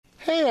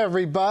Hey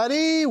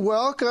everybody,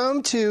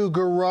 welcome to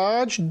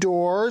Garage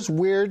Doors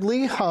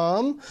Weirdly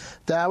Hum.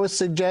 That was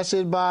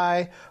suggested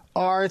by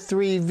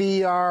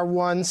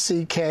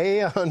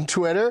R3VR1CK on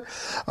Twitter.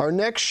 Our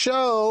next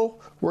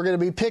show, we're going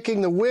to be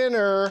picking the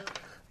winner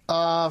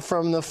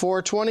from the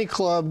 420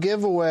 Club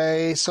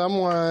giveaway.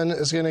 Someone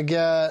is going to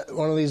get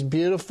one of these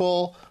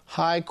beautiful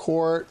high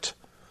court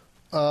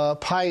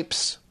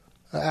pipes,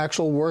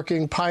 actual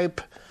working pipe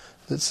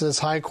that says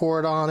high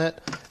court on it.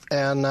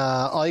 And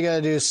all you got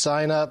to do is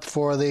sign up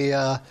for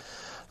the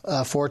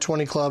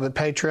 420 Club at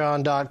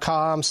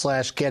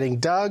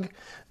patreon.com/gettingdoug.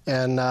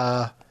 And,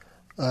 on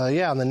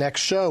the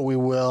next show, we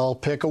will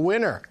pick a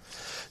winner.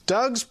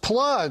 Doug's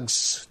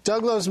Plugs.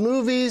 Doug Loves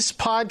Movies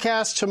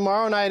podcast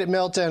tomorrow night at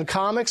Meltdown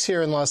Comics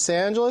here in Los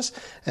Angeles.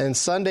 And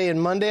Sunday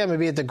and Monday, I'm going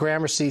to be at the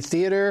Gramercy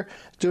Theater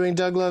doing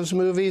Doug Loves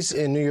Movies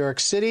in New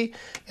York City.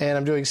 And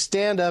I'm doing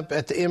stand-up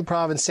at the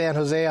Improv in San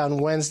Jose on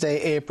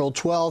Wednesday, April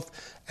 12th.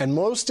 And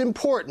most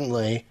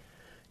importantly,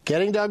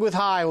 Getting Doug with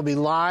High will be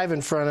live in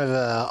front of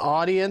an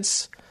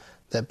audience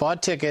that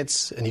bought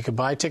tickets, and you can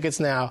buy tickets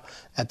now,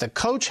 at the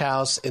Coach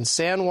House in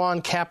San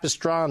Juan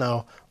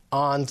Capistrano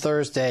on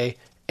Thursday,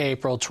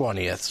 April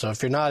 20th. So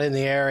if you're not in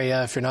the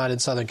area, if you're not in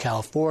Southern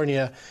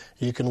California,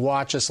 you can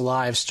watch us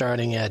live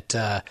starting at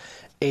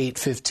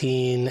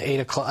 8:15, 8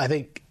 o'clock, I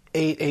think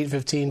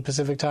 8:15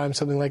 Pacific time,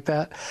 something like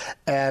that.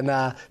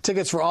 And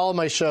tickets for all of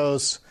my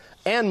shows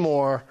and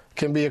more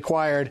can be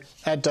acquired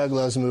at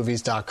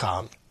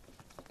douglovesmovies.com.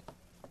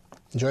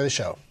 Enjoy the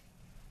show.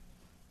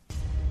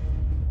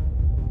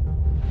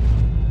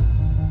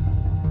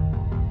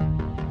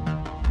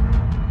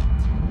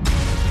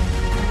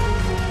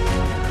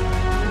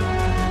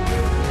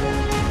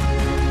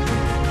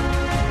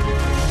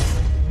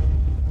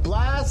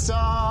 Blast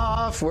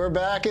off! We're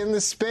back in the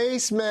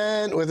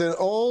Spaceman with an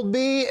old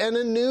bee and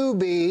a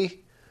newbie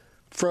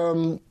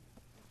from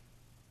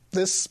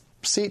this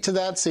seat to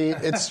that seat.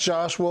 It's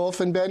Josh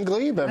Wolf and Ben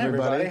Gleib,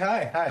 everybody.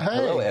 Hi.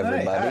 Hello,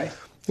 everybody. Hi.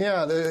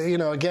 Yeah,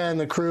 again,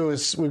 the crew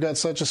we've got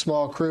such a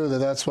small crew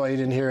that's why you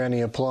didn't hear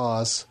any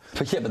applause.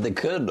 But they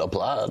could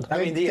applaud.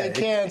 They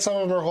can. Some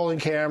of them are holding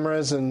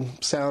cameras and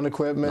sound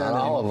equipment. Not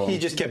all of them. He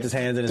just kept his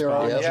hands in his They're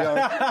all pocket.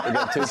 junk. They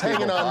got two He's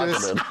hanging people on to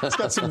pocketed. he's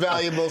got some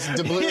valuables,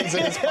 doubloons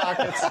in his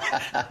pockets.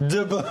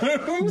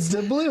 DeBloom?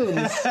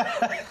 Doubloons.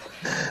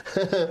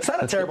 It's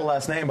not a terrible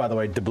last name, by the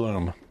way,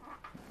 DeBloom.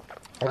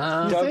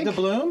 Doug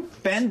DeBloom?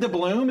 Ben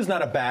DeBloom is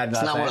not a bad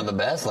last name. It's not one of the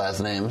best last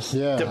names.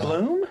 Yeah.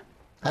 DeBloom?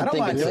 I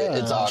think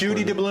it's awkward.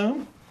 Judy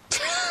DeBloom?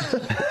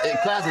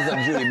 It classes up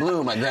Judy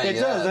Bloom, I think. It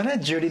does, doesn't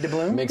it? Judy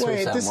DeBloom? Makes her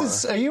Wait, sound more.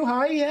 are you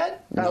high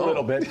yet? A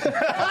little bit.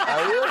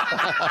 Are you?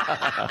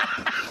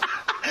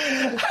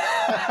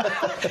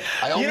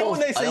 You know when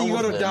they say you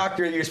go to a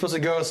doctor, you're supposed to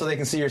go so they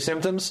can see your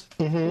symptoms?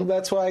 Mm-hmm. Well,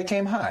 that's why I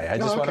came high. I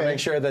just want to make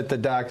sure that the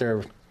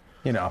doctor,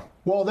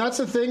 Well, that's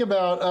the thing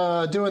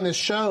about doing this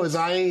show is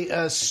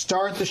I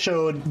start the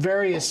show at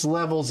various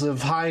levels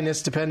of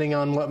highness depending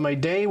on what my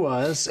day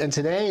was. And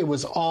today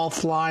was all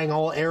flying,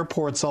 all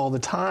airports all the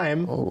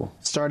time,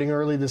 starting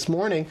early this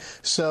morning.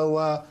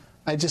 So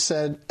I just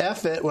said,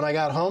 F it. When I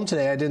got home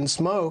today, I didn't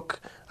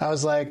smoke. I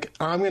was like,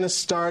 I'm going to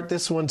start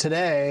this one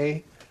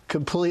today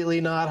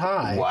completely not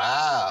high.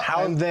 Wow.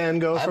 And then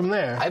go from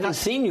there. I haven't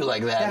seen you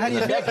like that in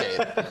a decade.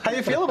 How do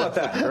you feel about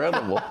that?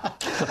 Incredible.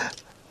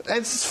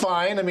 It's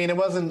fine. I mean, it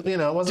wasn't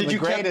the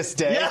greatest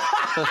day. Yeah.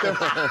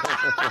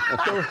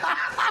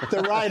 The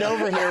ride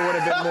over here would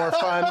have been more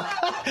fun.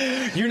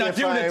 You're not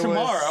doing it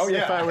tomorrow.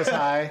 If I was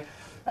high.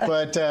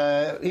 But,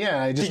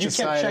 I just Did you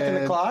decided... keep checking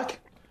the clock?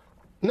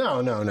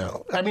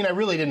 No. I mean, I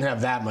really didn't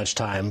have that much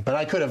time, but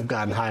I could have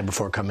gotten high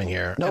before coming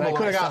here. And I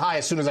could have got high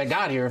as soon as I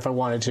got here if I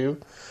wanted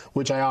to,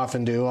 which I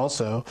often do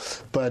also.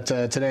 But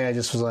today I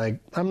just was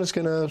like, I'm just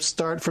going to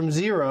start from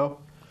zero.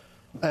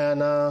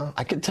 And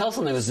I could tell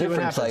something was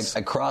different. It's like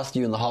I crossed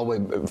you in the hallway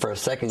for a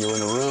second. You were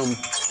in a room,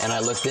 and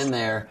I looked in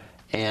there,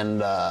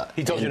 and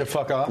he told you to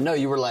fuck off. No,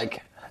 you were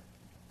like,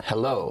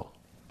 "Hello,"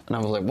 and I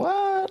was like,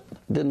 "What?"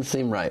 Didn't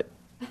seem right.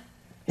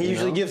 He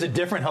usually gives a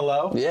different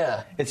hello.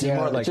 Yeah,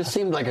 more like it just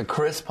seemed like a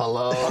crisp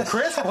hello. A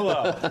crisp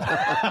hello. well,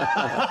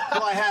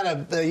 I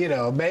had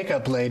a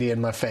makeup lady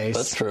in my face.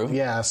 That's true.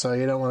 Yeah, so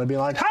you don't want to be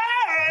like, hey!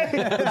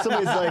 And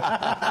somebody's like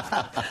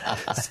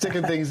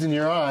sticking things in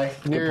your eye,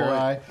 near your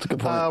eye. That's a good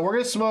point. We're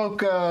going to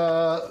smoke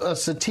a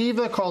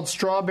sativa called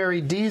Strawberry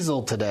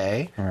Diesel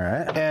today. All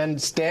right. And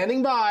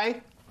standing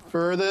by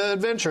for the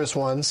adventurous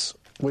ones,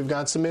 we've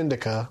got some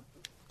indica.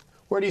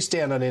 Where do you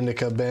stand on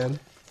indica,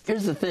 Ben?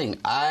 Here's the thing.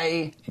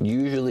 I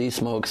usually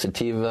smoke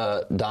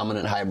sativa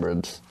dominant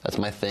hybrids. That's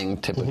my thing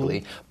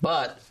typically.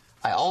 But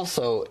I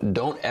also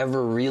don't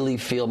ever really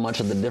feel much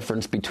of the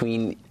difference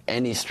between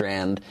any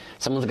strand.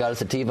 Someone's got a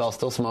sativa, I'll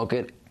still smoke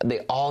it.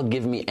 They all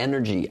give me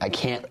energy. I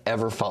can't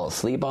ever fall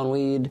asleep on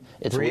weed.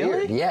 It's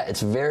weird. Yeah, I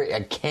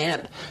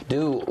can't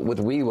do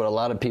with weed what a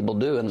lot of people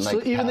do. And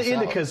so even the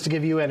indicas to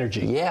give you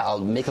energy. Yeah, I'll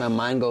make my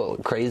mind go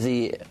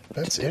crazy.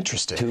 That's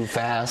interesting. Too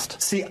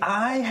fast. See,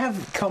 I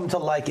have come to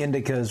like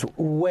indicas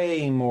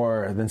way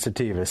more than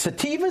sativas.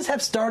 Sativas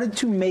have started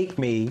to make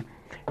me,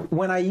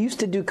 when I used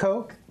to do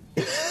coke,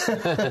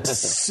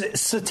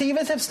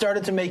 Sativas have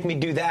started to make me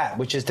do that,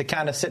 which is to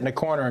kind of sit in a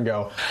corner and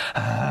go,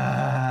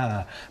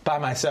 by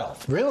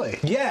myself. Really?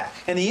 Yeah.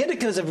 And the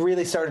indicas have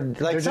really started,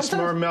 like, they're just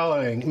more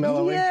mellowing.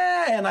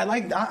 Yeah, and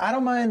I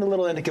don't mind a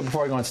little indica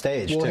before I go on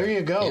stage. Well, too. here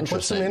you go.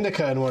 Put some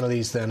indica in one of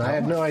these then. I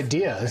had no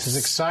idea. This is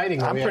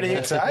exciting. I'm pretty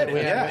excited.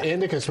 We have an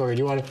indica story.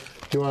 Do you want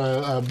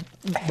to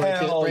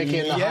break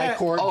in the high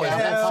court? Oh, is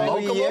that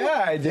smokable?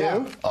 Yeah, I do.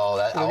 Yeah. Oh,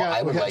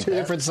 I would we got like two that.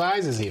 different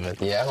sizes even.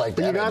 Yeah, I like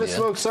but that. But you got to idea.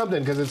 smoke something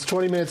because it's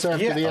 20 minutes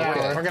after the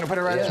hour. We're going to put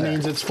it right in Which there.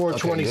 means it's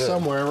 4:20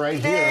 somewhere right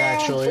here,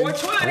 actually.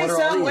 4:20 What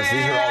are all these?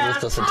 These are all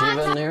just a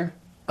sativa in there?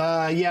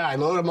 Yeah, I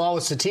load them all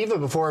with sativa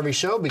before every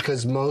show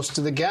because most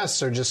of the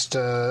guests are just,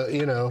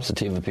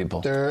 Sativa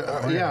people. They're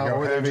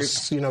or they're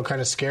just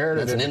kind of scared.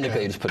 That's an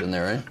indica you just put in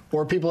there, right?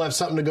 Or people have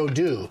something to go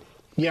do.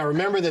 Yeah,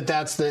 remember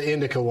that's the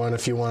indica one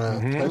if you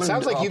want to. It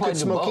sounds like you could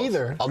smoke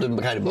either. I'll do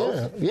kind of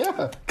both.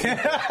 Yeah.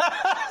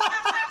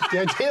 The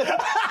idea.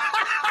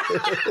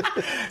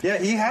 Yeah,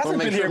 he hasn't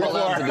been here before.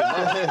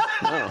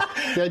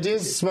 The idea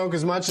is to smoke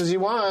as much as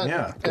you want.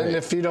 Yeah. And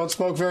if you don't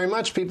smoke very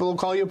much, people will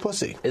call you a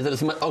pussy. Is it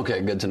as much?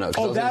 Okay, good to know.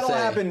 Oh, that'll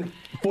happen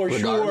for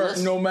regardless?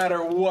 sure, no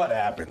matter what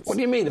happens. What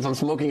do you mean? If I'm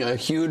smoking a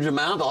huge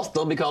amount, I'll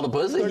still be called a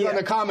pussy? Look in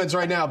the comments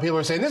right now. People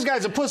are saying, this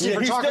guy's a pussy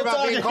for talking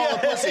about being called a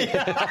pussy.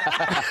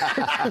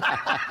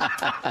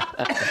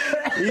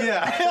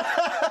 Yeah.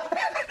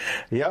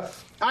 Yep.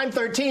 I'm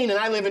 13 and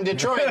I live in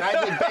Detroit and I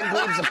think Ben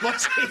Gleib's a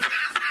pussy.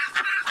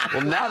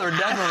 Well, now they're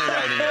definitely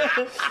writing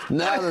it.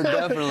 Now they're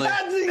definitely.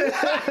 That's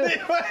exactly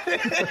what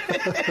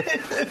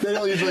They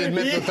don't usually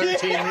admit the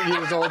 13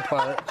 years old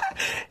part.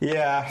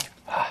 Yeah.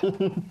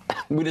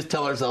 We just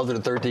tell ourselves that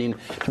at 13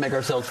 to make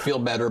ourselves feel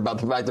better about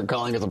the fact they're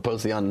calling us a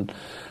pussy on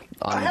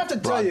I have to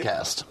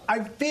broadcast. Tell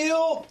you, I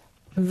feel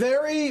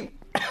very...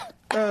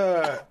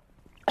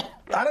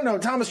 I don't know,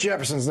 Thomas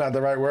Jefferson's not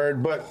the right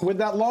word, but with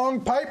that long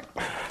pipe,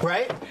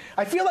 right?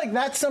 I feel like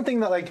that's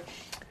something that, like,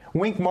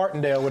 Wink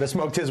Martindale would have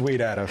smoked his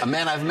weed out of. A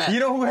man I've met. You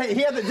know who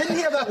he had? Didn't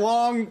he have that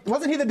long?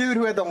 Wasn't he the dude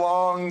who had the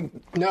long?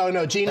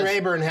 No. Gene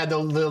Rayburn had the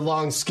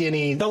long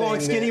skinny. The long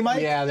skinny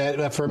mic. Yeah,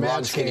 that for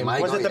match game.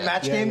 Mic. Was it the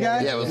match game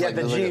guy? Yeah, it was like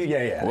the G.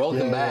 Yeah.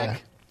 Welcome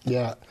back.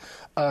 Yeah.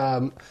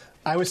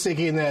 I was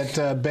thinking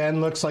that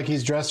Ben looks like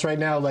he's dressed right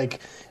now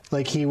like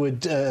he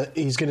would.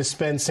 He's going to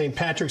spend St.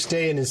 Patrick's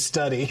Day in his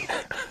study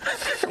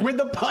with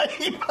the pipe.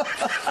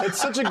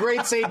 It's such a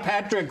great St.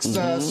 Patrick's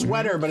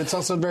sweater, but it's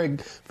also very,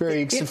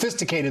 very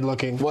sophisticated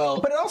looking.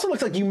 Well, but it also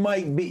looks like you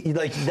might be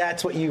like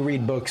that's what you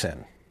read books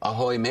in.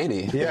 Ahoy,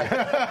 matey.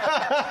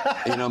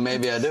 Yeah.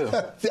 Maybe I do.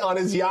 On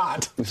his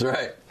yacht. That's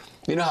right.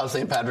 You know how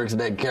St. Patrick's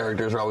Day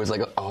characters are always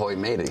like, ahoy,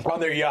 matey. On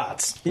their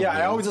yachts. Yeah,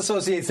 I always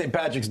associate St.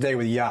 Patrick's Day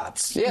with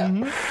yachts.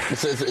 Yeah.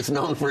 It's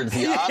known for its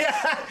yachts.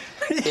 Yeah.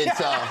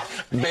 It's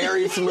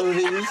berry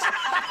smoothies.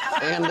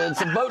 And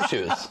it's boat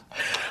shoes.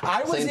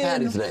 I was St.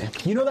 Patty's Day.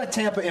 You know that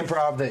Tampa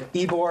Improv, the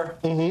Ybor?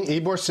 Mm-hmm.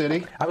 Ybor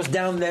City. I was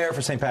down there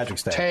for St.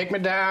 Patrick's Day. Take me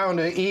down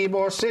to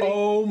Ybor City.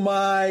 Oh,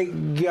 my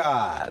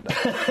God.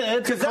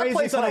 Because that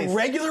place on a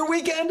regular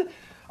weekend,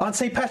 on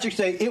St. Patrick's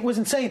Day, it was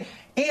insane.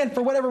 And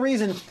for whatever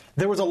reason,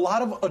 there was a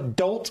lot of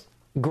adult,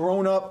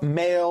 grown-up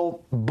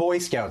male Boy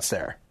Scouts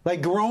there.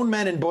 Like grown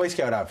men in Boy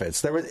Scout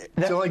outfits. There was it's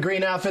the only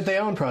green outfit they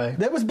own, probably.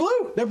 That was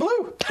blue. They're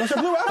blue. Those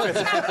are blue outfits.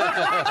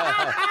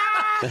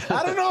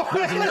 I don't know.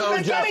 There's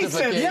no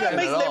justification Yeah,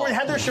 at all. they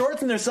had their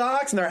shorts and their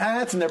socks and their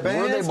hats and their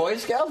bands. Were they Boy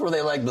Scouts? Were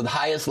they like the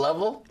highest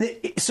level?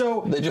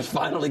 So they just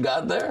finally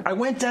got there? I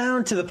went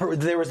down to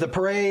there was the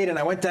parade, and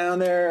I went down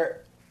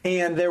there,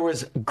 and there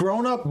was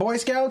grown-up Boy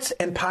Scouts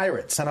and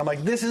pirates. And I'm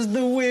like, this is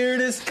the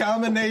weirdest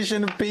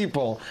combination of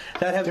people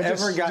that have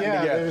ever gotten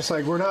together. They're just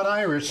like, we're not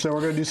Irish, so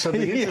we're going to do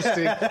something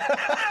interesting.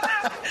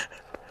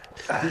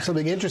 Do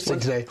something interesting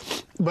today.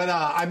 But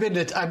I've been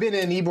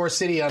in Ybor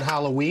City on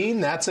Halloween.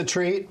 That's a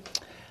treat.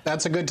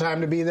 That's a good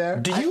time to be there.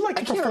 Do you like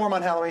to perform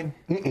on Halloween?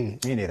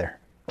 Mm-mm. Me neither.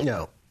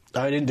 No.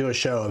 I didn't do a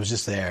show. I was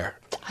just there.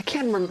 I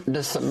can't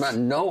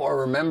know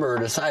or remember or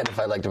decide if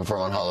I like to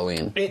perform on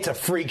Halloween. It's a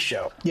freak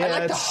show. Yeah, I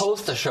like to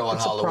host a show on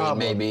Halloween,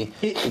 maybe,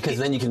 because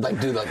then you can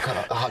do the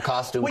costume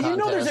contest. Well, you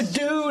know there's a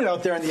dude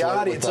out there in the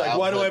audience like,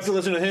 why do I have to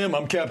listen to him?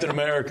 I'm Captain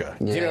America.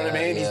 Yeah, you know what I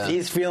mean? Yeah.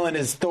 He's feeling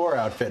his Thor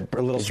outfit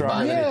a little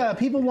stronger. Yeah,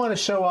 people want to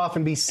show off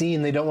and be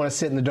seen. They don't want to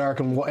sit in the dark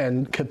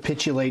and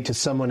capitulate to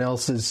someone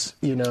else's,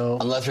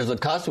 Unless there's a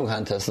costume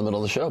contest in the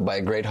middle of the show by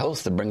a great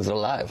host that brings it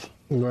alive.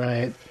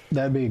 Right.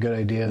 That'd be a good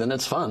idea. Then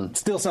it's fun.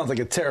 Still sounds like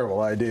a terrible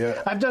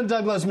idea. I've done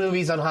Doug Loves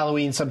Movies on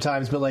Halloween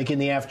sometimes, but like in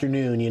the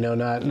afternoon,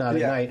 not at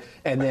night.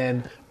 And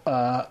then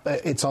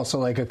it's also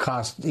like a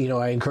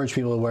I encourage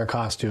people to wear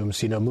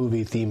costumes,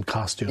 movie-themed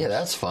costumes. Yeah,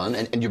 that's fun.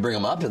 And you bring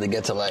them up? Do they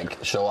get to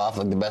show off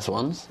the best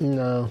ones?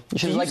 No. You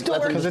should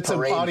because it's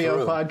an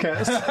audio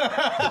podcast.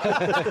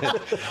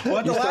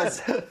 What the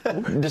last?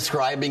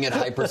 Describing at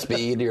hyper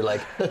speed, you're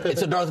like,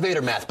 it's a Darth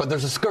Vader mask, but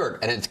there's a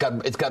skirt and it's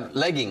got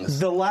leggings.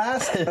 The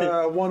last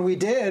one we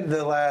did,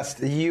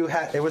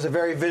 it was a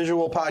very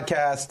visual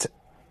podcast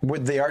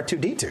with the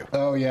R2-D2.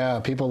 Oh yeah,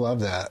 people love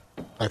that.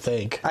 I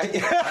think.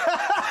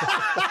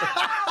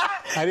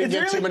 I didn't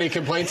get too many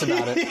complaints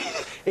about it.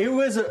 It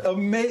was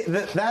amazing.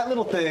 That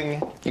little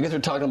thing. You guys are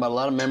talking about a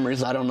lot of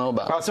memories I don't know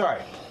about. Oh,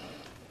 sorry.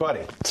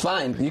 Buddy. It's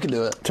fine. You can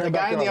do it. The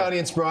guy in the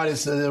audience brought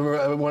us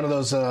one of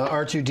those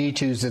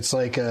R2-D2s that's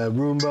like a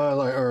Roomba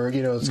or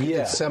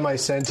it's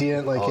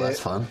semi-sentient. Like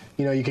that's fun.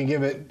 You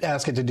can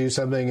ask it to do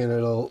something and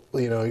it'll,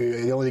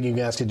 the only thing you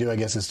can ask it to do, I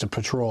guess, is to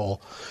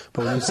patrol.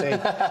 But when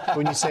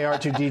you say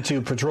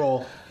R2-D2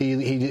 patrol,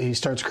 he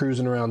starts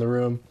cruising around the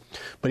room.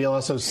 But he'll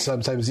also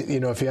sometimes,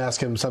 if you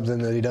ask him something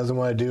that he doesn't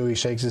want to do, he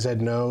shakes his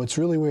head no. It's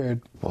really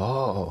weird.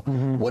 Whoa.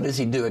 Mm-hmm. What does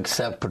he do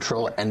except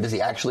patrol? And does he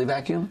actually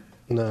vacuum?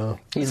 No.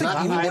 He's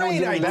not.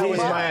 That was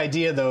my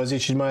idea, though,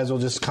 is you might as well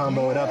just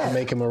combo it up and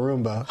make him a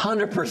Roomba.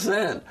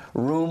 100%.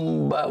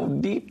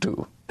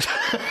 Roomba-D2.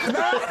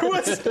 That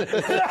was...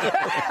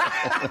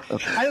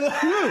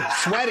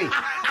 Sweaty.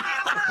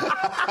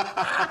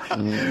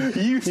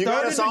 You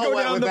started to go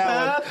down the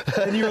path,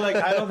 and you were like,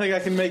 I don't think I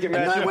can make it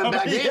match up. And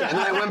then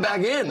I went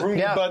back in.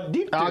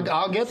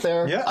 I'll get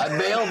there. Yeah. I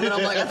bailed, and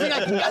I'm like, I think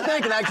I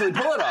can actually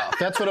pull it off.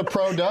 That's what a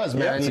pro does,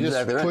 man. You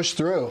just push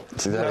through.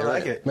 That's exactly I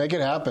like it. Make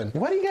it happen.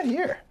 What do you got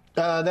here?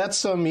 That's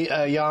some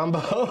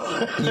Yambo.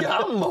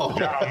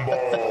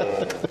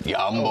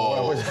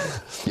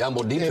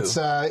 Yambo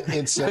D2.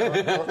 It's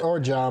or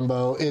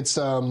Jumbo. It's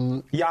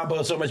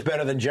Yambo's so much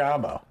better than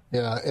Jumbo.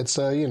 Yeah, it's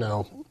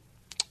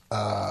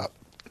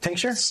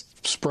tincture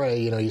spray.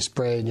 You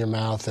spray in your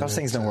mouth. Those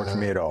things don't work for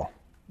me at all.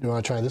 You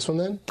want to try this one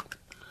then?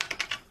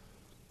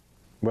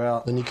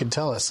 Well, then you can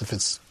tell us if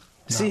it's.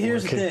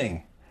 Here's the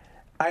thing.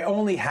 I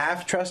only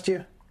half trust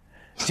you.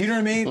 Do you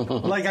know what I mean?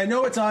 Like, I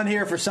know it's on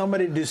here for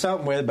somebody to do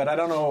something with, but I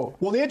don't know.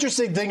 Well, the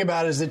interesting thing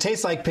about it is it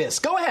tastes like piss.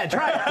 Go ahead,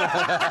 try it.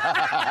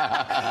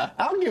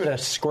 I'll give it a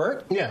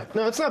squirt. Yeah.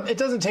 No, it's not. It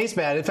doesn't taste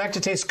bad. In fact,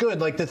 it tastes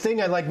good. Like, the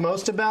thing I like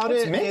most about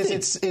it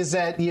is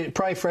that it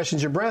probably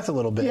freshens your breath a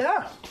little bit.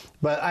 Yeah.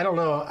 But I don't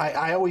know.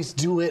 I always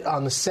do it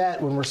on the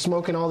set when we're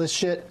smoking all this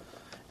shit.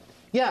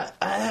 Yeah,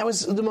 that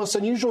was the most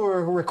unusual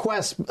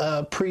request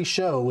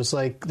pre-show. Was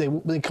like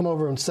they come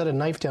over and set a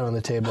knife down on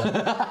the table,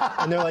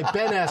 and they're like,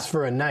 Ben asked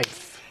for a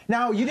knife.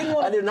 Now you didn't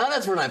want. I did not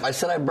ask for a knife. I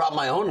said I brought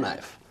my own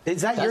knife.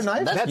 Is that your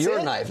knife? That's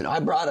your knife. No,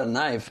 I brought a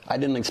knife. I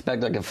didn't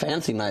expect like a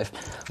fancy knife.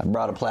 I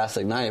brought a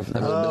plastic knife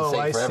that would have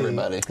been safe for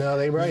everybody. No,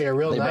 they brought you a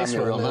real nice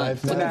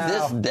knife. Look at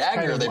this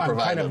dagger they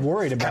provided. I'm kind of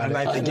worried about it.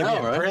 Knife they give you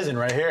in prison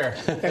right here.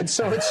 And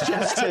so it's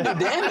just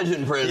damage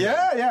in prison.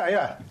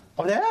 Yeah.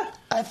 Oh, yeah?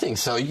 I think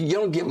so. You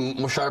don't get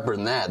more sharper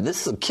than that.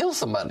 This will kill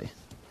somebody.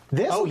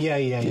 This? Oh, yeah.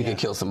 You could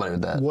kill somebody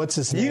with that. What's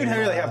his name? You'd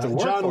really have to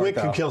work John for Wick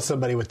it, could kill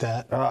somebody with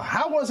that.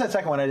 How was that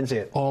second one? I didn't see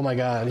it. Oh, my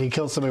God. He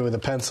killed somebody with a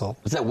pencil.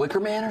 Was that Wicker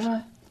Man or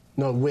something?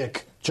 No,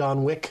 Wick.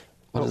 John Wick.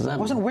 What is that?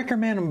 Wasn't Wicker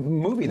Man a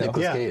movie, though?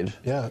 Nicolas Cage.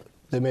 Yeah.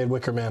 They made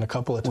Wicker Man a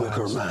couple of times.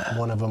 Wicker Man.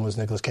 One of them was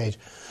Nicolas Cage.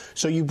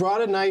 So you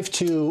brought a knife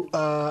to,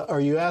 or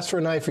you asked for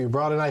a knife, or you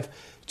brought a knife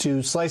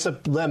to slice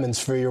up lemons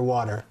for your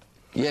water.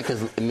 Yeah,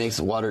 because it makes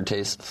water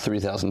taste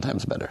 3,000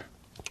 times better.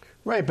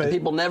 Right, but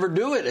people never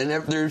do it, and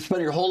they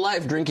spend your whole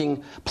life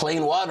drinking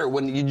plain water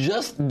when you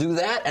just do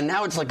that, and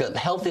now it's like a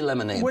healthy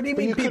lemonade. What do you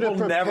mean you could have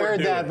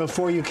prepared that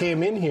before you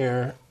came in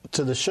here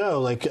to the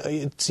show? Like,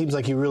 it seems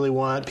like you really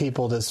want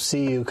people to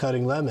see you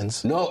cutting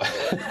lemons. No.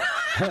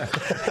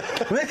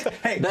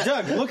 Hey,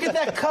 Doug, look at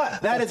that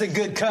cut. That is a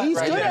good cut. He's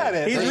good at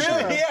it. He's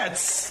really,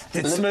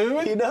 it's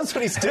smooth. He knows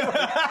what he's doing.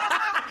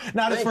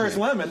 Not his first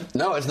lemon.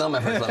 No, it's not my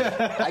first lemon.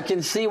 I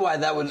can see why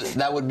that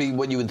would be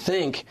what you would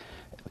think,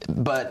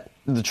 but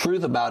the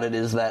truth about it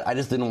is that I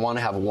just didn't want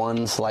to have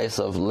one slice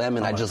of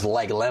lemon. I just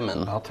like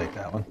lemon. I'll take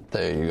that one.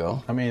 There you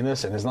go. I mean,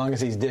 listen, as long as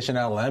he's dishing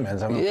out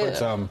lemons, I'm going to put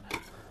some...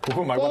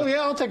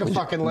 I'll take a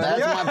fucking lemon.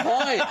 That's my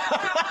point.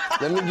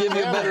 Let me give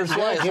you a better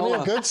slice. Give me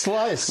a good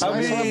slice. I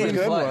mean, a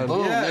good one.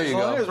 Boom, there you go.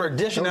 As long as we're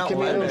dishing out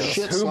lemons.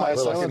 Who am I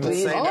supposed to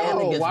say?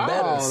 Oh,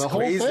 wow. The whole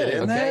thing. It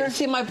in there.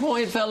 See my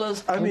point,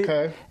 fellas? I mean,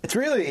 it's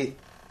really...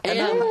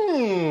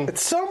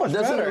 it's so much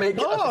Doesn't better. Make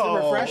it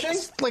refreshing?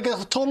 It's like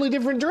a totally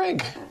different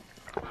drink.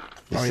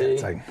 Oh, yeah,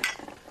 it's like...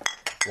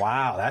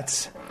 Wow,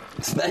 that's...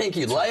 Thank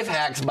you. Life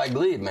hacks by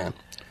Gleib, man.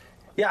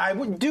 Yeah, I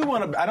don't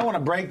want to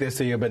break this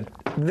to you, but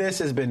this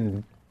has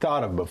been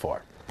thought of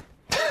before.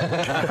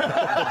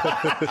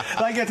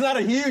 Like, it's not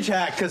a huge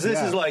hack because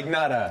this is like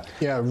not a...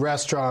 Yeah,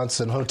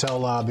 restaurants and hotel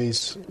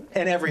lobbies.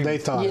 And they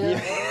thought.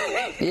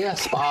 Yeah,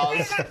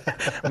 spas.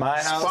 My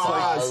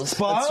house.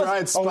 Spas? That's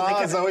right.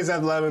 Spas always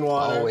have lemon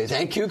water. Always.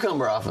 And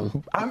cucumber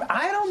often.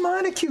 I don't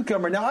mind a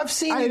cucumber. Now, I've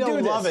seen you do this. I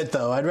don't love it,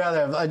 though.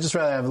 I'd just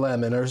rather have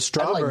lemon or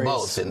strawberries. I like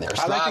both in there.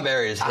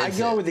 Strawberries. I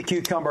go with the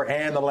cucumber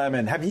and the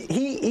lemon.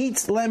 He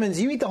eats lemons.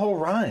 You eat the whole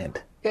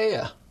rind.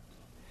 Yeah.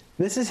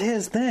 This is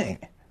his thing.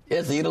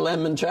 It's the Eat a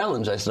Lemon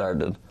Challenge I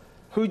started.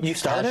 Who you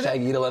started? #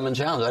 Eat a Lemon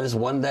Challenge.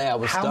 One day I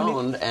was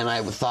stoned and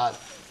I thought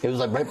it was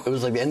like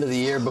the end of the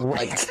year, but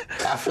like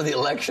after the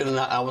election, and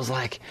I was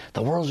like,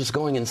 the world's just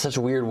going in such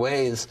weird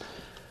ways.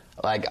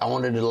 Like I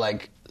wanted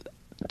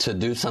to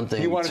do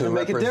something to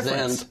make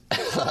represent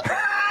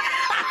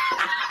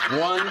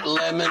one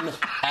lemon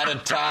at a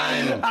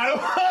time.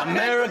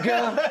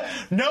 America,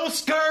 no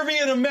scurvy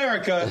in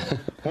America.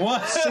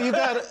 What? So you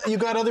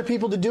got other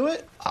people to do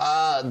it?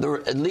 There were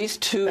at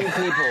least 2 people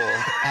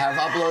have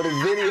uploaded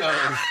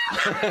videos.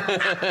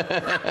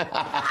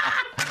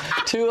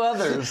 2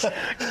 others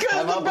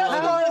have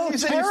uploaded. You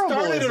said you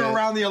started it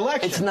around the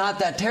election. It's not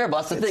that terrible.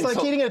 That's the thing. It's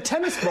like eating a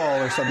tennis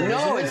ball or something.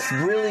 No, it's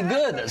really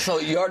good. So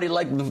you already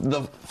like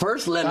the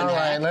first lemon. All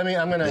right, hat.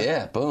 I'm gonna.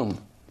 Yeah, boom.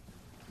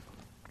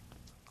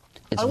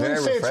 It's I wouldn't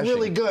very say refreshing. it's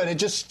really good. It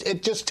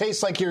just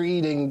tastes like you're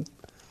eating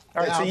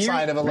the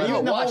outside of a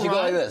lemon. Watch, you go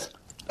like this.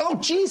 Oh,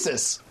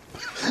 Jesus.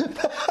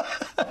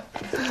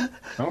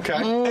 Okay.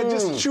 And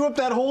just chew up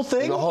that whole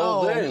thing? The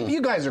whole thing.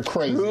 You guys are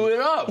crazy. Chew it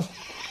up.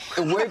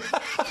 It makes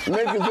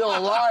you feel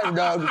alive,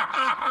 Doug.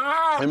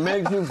 It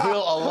makes you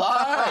feel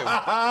alive.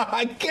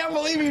 I can't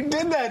believe you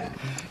did that.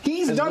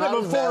 He's It's done it not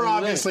as before, bad as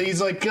obviously.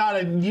 He's like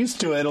gotten used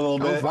to it a little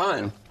I'm bit.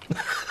 fine.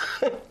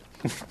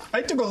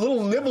 I took a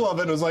little nibble of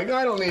it and was like,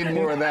 I don't need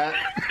more of that.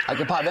 I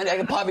could pop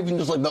even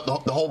just like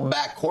the whole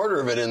back quarter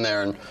of it in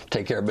there and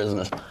take care of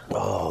business.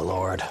 Oh,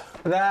 Lord.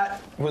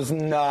 That was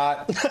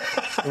not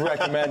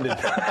recommended. Look,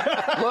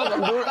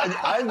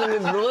 I think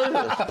it's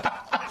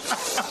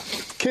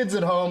delicious. Kids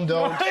at home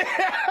don't.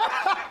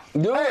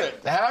 Do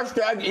it.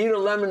 Hashtag eat a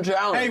lemon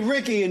challenge. Hey,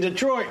 Ricky in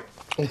Detroit,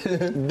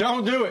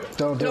 don't do it.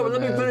 Don't do No, it, but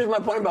let me man. finish my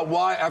point about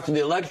why after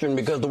the election,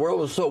 because the world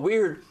was so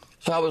weird.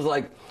 So I was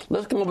like,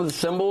 let's come up with a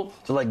symbol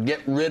to like get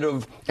rid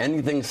of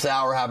anything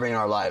sour happening in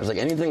our lives, like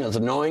anything that's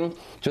annoying,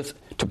 just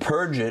to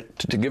purge it,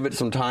 to give it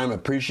some time,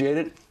 appreciate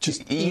it.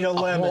 Just eat a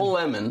lemon. whole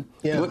lemon,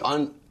 Yeah. do it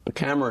on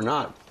camera or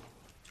not,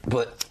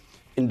 but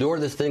endure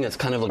this thing that's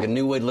kind of like a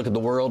new way to look at the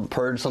world,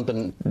 purge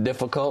something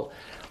difficult,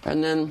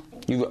 and then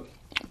you.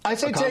 I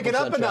say take it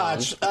up a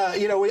notch.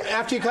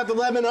 After you cut the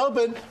lemon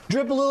open,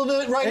 drip a little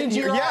bit right into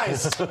your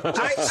eyes. Squirt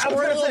a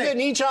little bit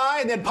in each eye,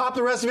 and then pop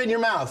the rest of it in your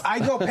mouth. I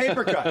go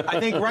paper cut. I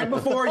think right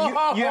before you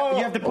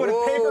have to put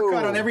a paper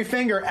cut on every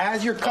finger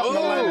as you're cutting the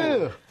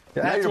lemon.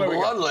 Now That's you're where we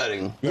go.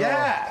 bloodletting.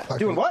 Yeah.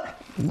 Doing what?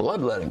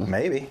 Bloodletting.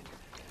 Maybe.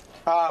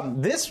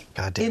 This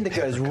Goddamn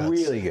indica is paper cuts.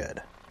 really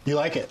good. You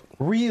like it?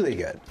 Really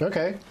good.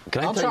 Okay.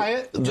 Can I I'll tell try you,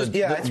 it.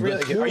 It's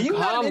really good. Are you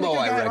not an combo indica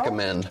guy I at all?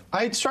 recommend.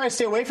 I try to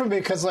stay away from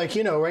it because,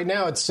 right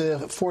now it's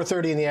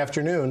 4:30 in the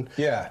afternoon.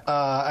 Yeah.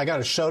 I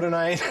got a show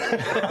tonight.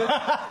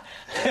 I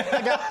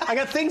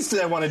got things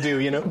that I want to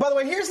do, By the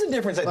way, here's the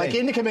difference, I Like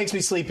think. indica makes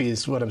me sleepy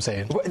is what I'm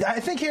saying. I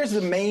think here's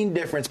the main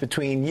difference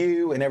between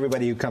you and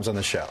everybody who comes on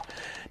the show.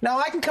 Now,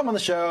 I can come on the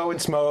show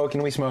and smoke,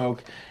 and we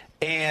smoke,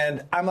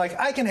 and I'm like,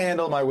 I can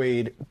handle my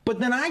weed, but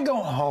then I go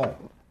home.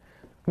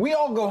 We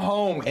all go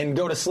home and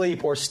go to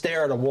sleep or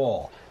stare at a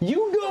wall.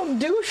 You don't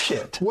do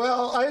shit.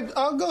 Well,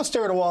 I'll go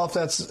stare at a wall if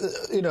that's,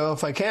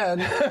 if I can.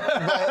 But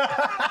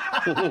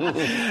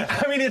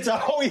I mean, it's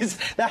always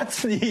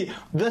that's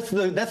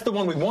the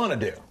one we want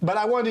to do. But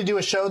I wanted to do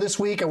a show this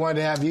week. I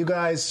wanted to have you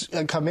guys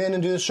come in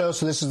and do the show.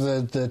 So this is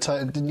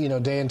the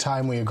day and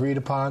time we agreed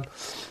upon.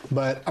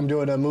 But I'm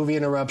doing a movie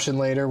interruption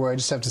later where I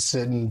just have to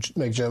sit and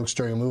make jokes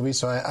during a movie.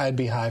 So I'd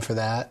be high for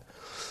that.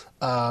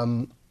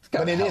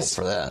 But it help is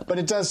for that. But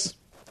it does.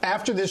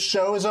 After this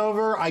show is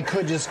over, I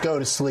could just go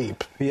to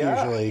sleep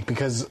usually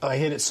because I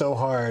hit it so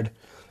hard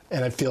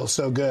and I feel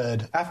so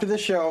good. After the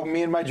show,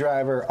 me and my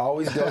driver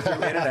always go through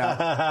In and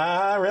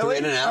Out. Really?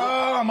 In and out.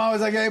 Oh, I'm always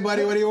like, hey,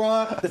 buddy, what do you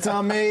want? It's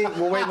on me.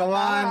 We'll wait in the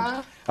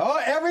line.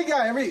 Oh, every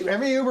guy,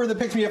 every Uber that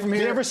picks me up from Do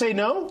here. you ever say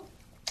no?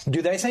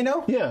 Do they say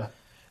no? Yeah.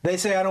 They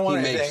say, I don't want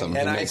He makes anything. them.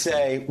 And He I makes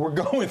say, we're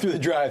going through the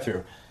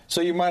drive-thru. So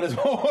you might as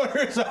well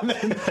order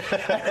something.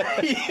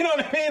 You know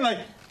what I mean? Like,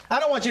 I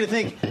don't want you to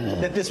think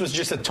that this was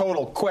just a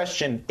total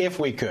question if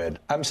we could.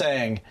 I'm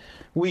saying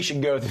we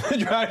should go through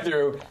the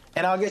drive-thru,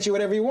 and I'll get you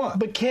whatever you want.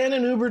 But can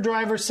an Uber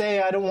driver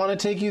say, I don't want to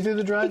take you through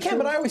the He drive-thru? can,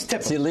 but I always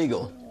tip It's him.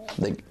 illegal.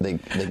 They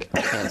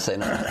can't say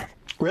no.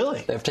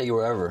 Really? They have to take you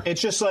wherever. It's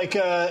just like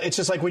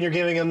when you're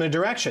giving them the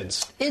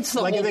directions. It's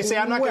the like if whole- they say,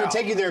 I'm not going well- to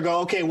take you there,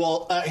 go, okay,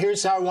 well,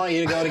 here's how I want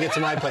you to go to get to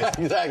my place.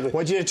 Exactly. I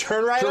want you to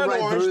turn right Turn on right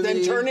Orange, through then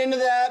the- turn into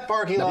that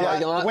parking lot.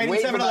 parking lot. Wait in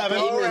Wait for about 7-Eleven.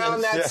 8 Go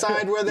around minutes. that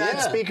side where that Yeah.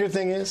 speaker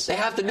thing is. They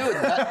have to do it.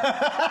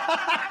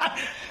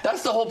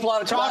 That's the whole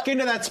plot of Talk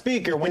into that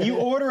speaker. When you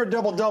order a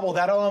double-double,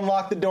 that'll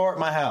unlock the door at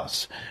my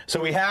house.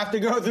 So we have to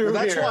go through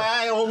That's here.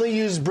 why I only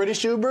use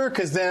British Uber,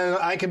 because then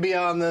I can be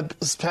on the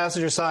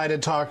passenger side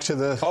and talk to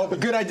the... Oh, but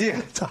good idea.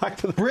 Talk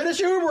to the... British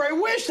Uber, I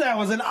wish that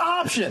was an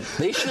option.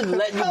 They should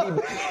let you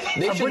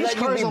be. They Are should British let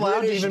you cars be allowed to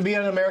British. even be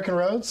on American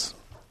roads?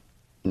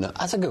 No,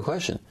 that's a good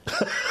question.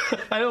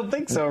 I don't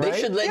think so, right?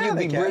 They should let Yeah, you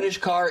they be can. British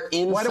car Why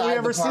don't we inside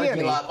ever the see parking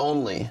any? lot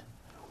only.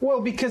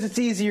 Well, because it's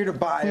easier to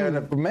buy an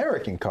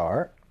American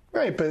car.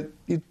 Right, but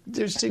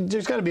there's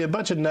got to be a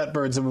bunch of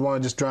nutbirds that would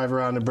want to just drive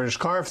around in a British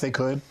car if they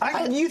could.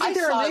 You think I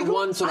they're saw it illegal?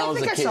 once when I was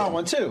a think kid. I saw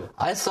one too.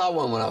 I saw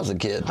one when I was a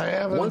kid. I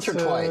haven't once or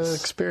twice.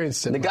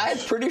 experienced it. The guy,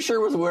 much. pretty sure,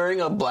 was wearing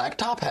a black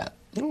top hat.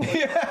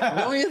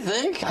 Yeah. Don't you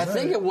think? I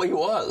think it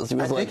was. He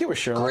was I like, think it was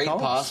Sherlock great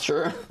Holmes.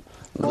 posture.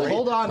 Well,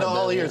 hold on to But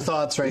all then, your yeah.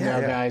 thoughts right now,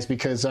 Yeah. guys,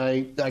 because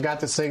I got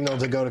the signal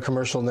to go to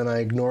commercial and then I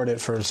ignored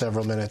it for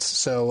several minutes.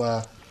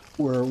 So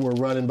we're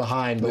running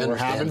behind, but We we're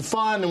understand. having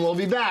fun, and we'll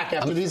be back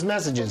after these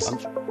messages.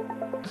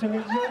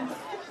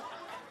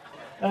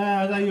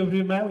 I thought you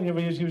were mad when he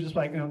was just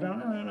like, no.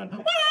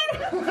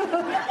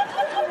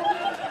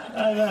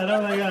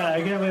 Oh my God,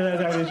 I can't believe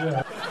that's how you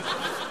show.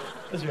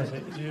 Seriously,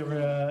 did you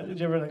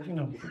ever like,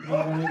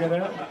 when you get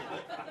out?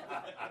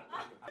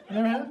 You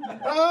never have?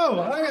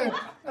 Oh, I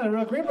got a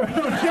real creeper.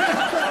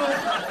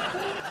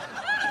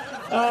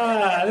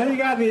 Then you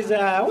got these,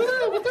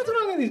 what's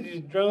wrong with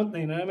these drone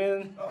things, I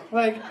mean?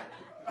 Like,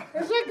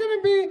 is that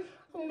gonna be,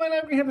 might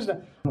have him stuff.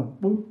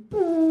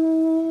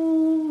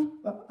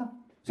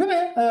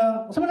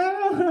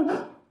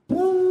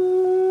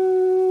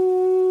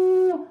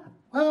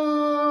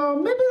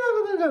 Maybe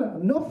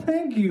no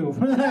thank you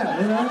for that,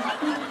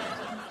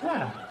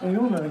 Yeah, and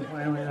you're not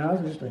playing right now.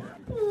 Just like,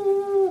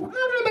 I'm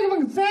gonna make a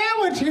fucking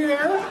sandwich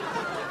here.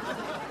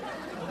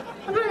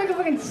 I'm gonna make a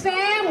fucking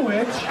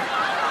sandwich.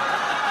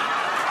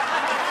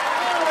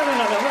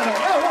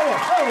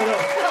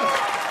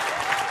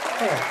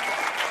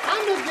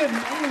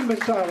 I'm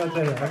just talking about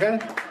that, okay?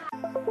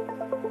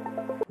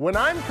 When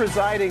I'm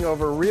presiding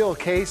over real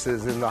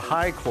cases in the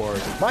high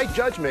court, my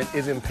judgment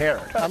is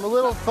impaired. I'm a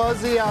little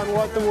fuzzy on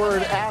what the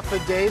word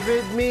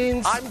affidavit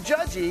means. I'm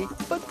judgy,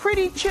 but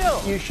pretty chill.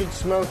 You should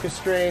smoke a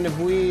strain of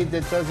weed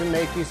that doesn't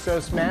make you so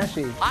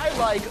smashy. I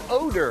like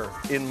odor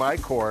in my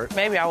court.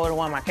 Maybe I would have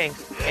won my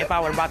case if I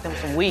would have bought them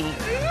some weed.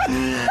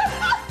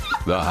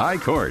 The High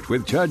Court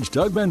with Judge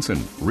Doug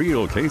Benson.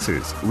 Real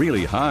cases,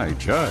 really high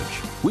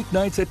judge.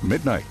 Weeknights at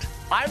midnight.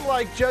 I'm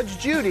like Judge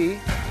Judy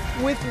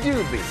with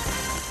Doobie.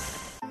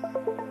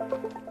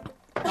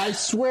 I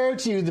swear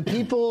to you, the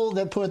people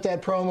that put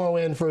that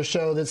promo in for a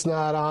show that's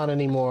not on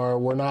anymore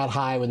were not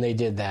high when they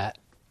did that.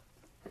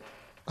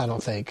 I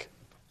don't think.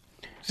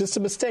 It's just a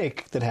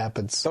mistake that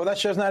happens. So that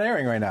show's not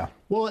airing right now?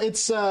 Well,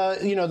 it's,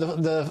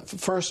 the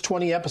first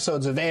 20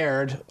 episodes have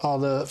aired, all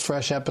the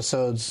fresh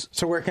episodes.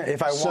 So where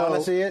if I want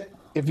to see it?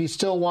 If you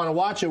still want to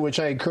watch it, which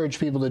I encourage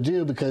people to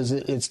do because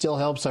it still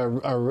helps our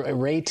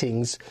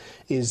ratings,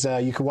 is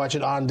you can watch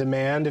it on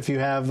demand if you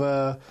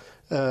have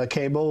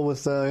cable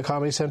with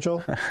Comedy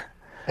Central.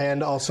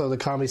 And also the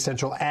Comedy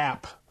Central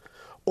app.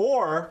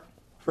 Or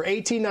for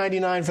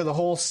 $18.99 for the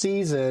whole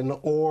season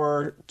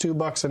or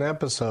 $2 an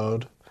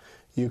episode,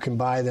 you can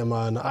buy them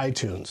on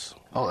iTunes.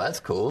 Oh, that's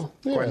cool.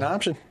 Yeah. Quite an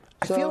option.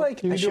 So I feel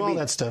like you can do all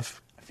that stuff.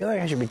 I feel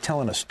like I should be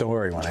telling a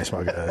story when I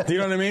smoke it. Do you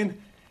know what I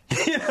mean?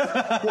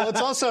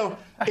 Well,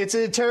 it's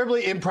a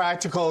terribly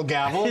impractical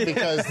gavel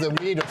because the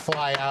weed will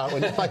fly out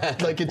when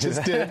like it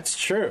just did. It's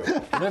true.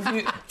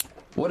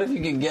 What if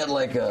you could get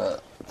like a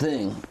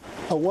thing?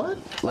 A what?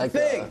 Like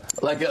a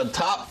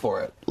top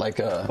for it. Like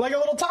a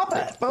little top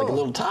hat. Like a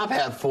little top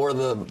hat for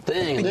the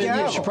thing.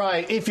 Then you should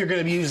probably, if you're going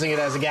to be using it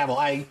as a gavel,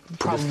 I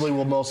probably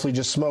will mostly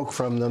just smoke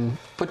from them.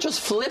 But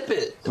just flip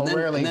it. And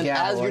rarely then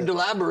as you're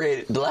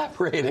dilapidating, by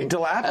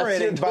the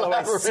way,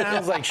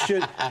 sounds like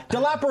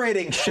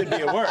dilapidating should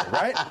be a word,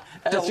 right?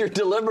 As you're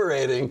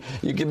deliberating,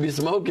 you can be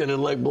smoking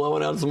and like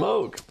blowing out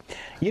smoke.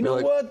 You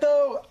know what,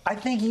 though? I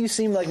think you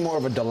seem like more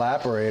of a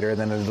deliberator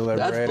than a deliberator.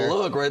 That's the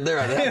look right there.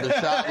 I'd have the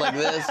shot like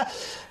this.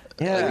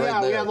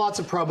 Yeah, we had lots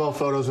of promo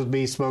photos with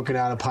me smoking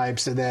out of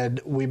pipes, and then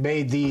we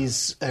made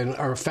these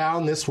or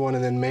found this one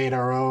and then made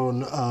our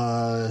own.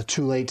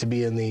 Too late to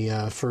be in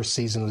the first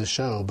season of the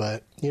show,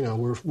 but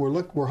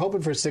we're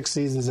hoping for 6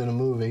 seasons in a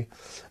movie.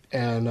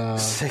 And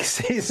 6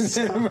 seasons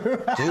in a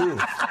movie, dude.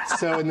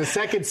 So in the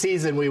second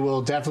season, we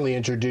will definitely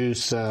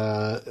introduce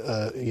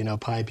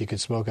pipe you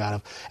could smoke out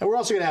of, and we're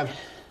also going to have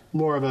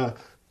more of a.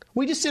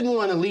 We just didn't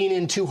want to lean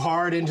in too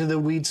hard into the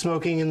weed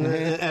smoking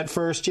at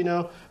first,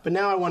 But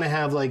now I want to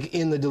have like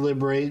in the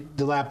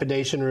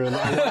dilapidation room.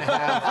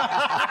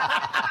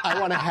 I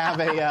want to have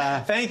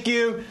a. Thank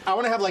you. I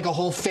want to have like a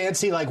whole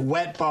fancy like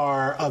wet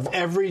bar of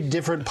every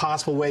different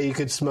possible way you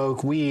could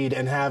smoke weed,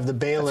 and have the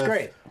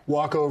bailiff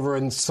walk over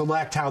and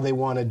select how they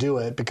want to do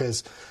it,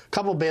 because a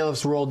couple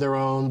bailiffs rolled their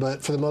own,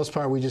 but for the most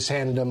part we just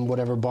handed them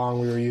whatever bong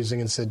we were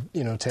using and said,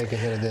 take a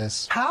hit of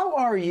this. How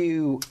are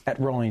you at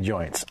rolling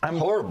joints? I'm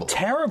horrible.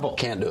 Terrible.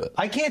 Can't do it.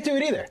 I can't do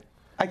it either.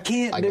 I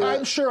can't do it.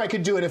 I'm sure I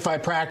could do it if I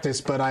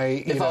practiced, but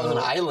if I was on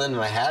an island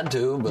and I had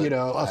to, but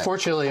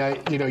unfortunately,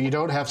 you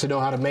don't have to know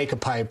how to make a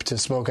pipe to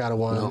smoke out of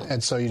one,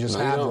 and so you just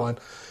have one.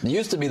 It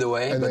used to be the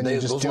way, but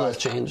those laws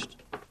changed.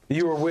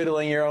 You were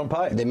whittling your own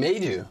pipe. They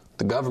made you.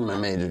 The government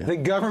made you. The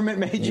government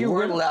made you? You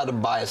weren't allowed to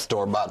buy a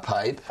store-bought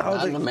pipe.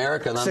 Not in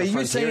America, not in the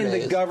frontier days. So you're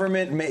saying the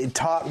government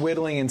taught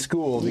whittling in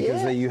school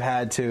because you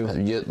had to...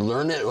 You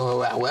learn it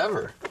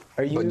however.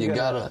 You're going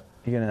to...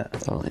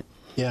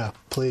 Yeah,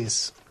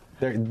 please.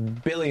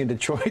 Billy in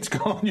Detroit's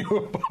calling you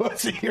a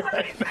pussy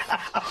right now.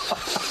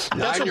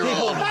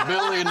 9-year-old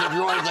Billy in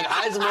Detroit's like,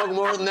 I smoke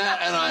more than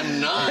that, and I'm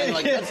 9.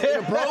 Like, that's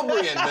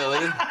inappropriate,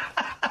 Billy.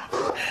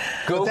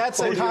 But that's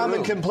a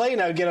common complaint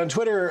I would get on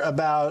Twitter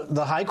about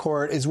the High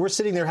Court, is we're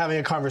sitting there having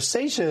a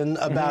conversation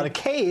about a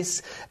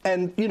case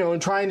and, and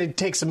trying to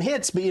take some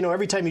hits. But,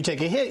 every time you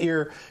take a hit,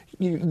 you're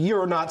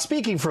you're not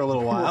speaking for a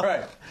little while.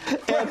 Right.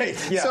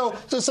 Yeah. So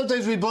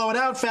sometimes we blow it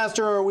out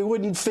faster, or we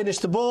wouldn't finish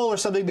the bowl or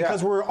something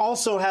because we're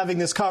also having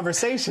this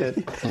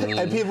conversation,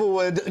 and people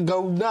would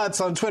go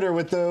nuts on Twitter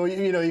with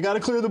you got to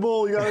clear the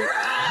bowl. You got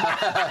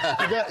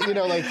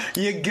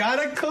you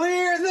got to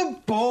clear the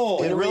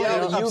bowl. It really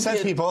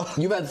upsets people.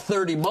 You've had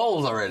 30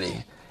 bowls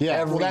already. Yeah,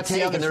 every that's take,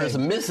 the other and they're thing. just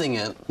missing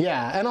it.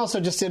 Yeah, and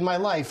also just in my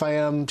life, I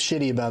am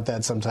shitty about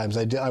that sometimes.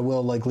 I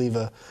will leave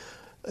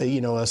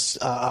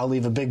I'll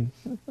leave a big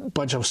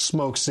bunch of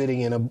smoke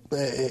sitting in a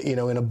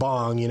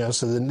bong,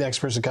 so the next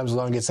person comes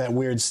along and gets that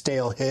weird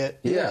stale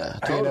hit. Yeah,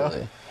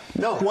 totally.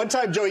 No, one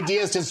time Joey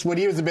Diaz when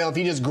he was the bailiff,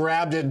 he just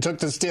grabbed it and took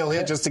the stale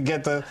hit just to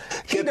get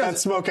that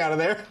smoke out of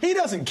there. He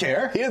doesn't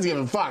care. He doesn't give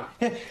a fuck.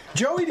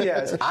 Joey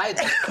Diaz.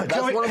 That's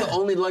one of the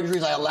only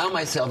luxuries I allow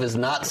myself is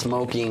not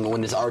smoking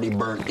when it's already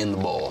burnt in the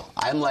bowl.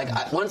 I'm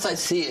like, once I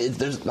see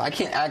it, I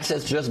can't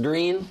access just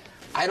green.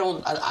 I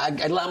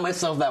allow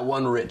myself that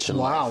one rich.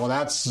 Wow, well,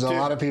 that's a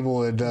lot of people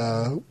would.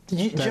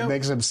 That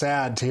makes them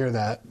sad to hear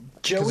that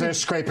because they're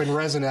scraping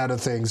resin out of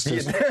things to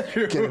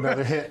get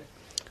another hit.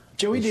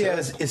 Joey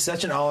Diaz is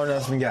such an all or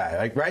nothing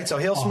guy, right? So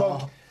he'll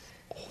smoke.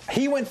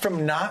 He went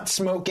from not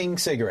smoking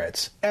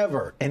cigarettes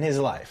ever in his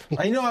life.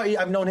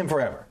 I've known him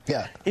forever.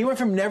 Yeah. He went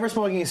from never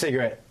smoking a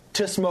cigarette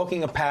to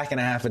smoking a pack and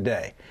a half a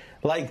day,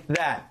 like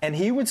that. And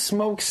he would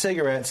smoke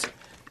cigarettes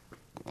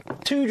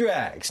 2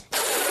 drags.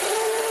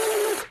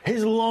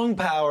 His lung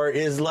power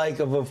is like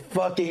of a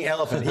fucking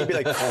elephant. He'd be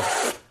like,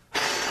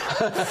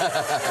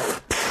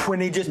 when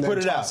he just put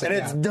it out, and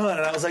it's done.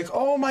 And I was like,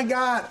 oh my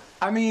God.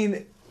 I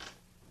mean,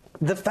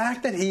 the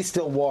fact that he's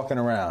still walking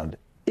around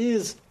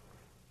is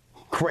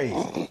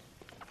crazy.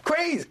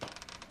 Crazy.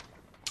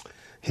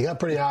 He got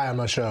pretty high on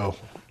my show.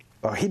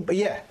 Oh, he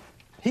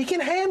can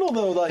handle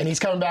though. And he's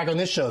coming back on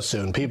this show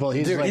soon.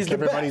 He's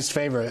everybody's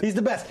favorite. He's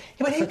the best.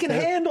 But he can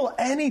handle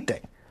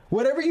anything.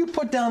 Whatever you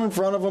put down in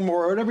front of him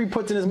or whatever he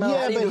puts in his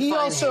mouth. Yeah, but he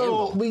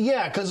also,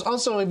 because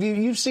also if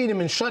you've seen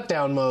him in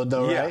shutdown mode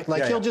though, right?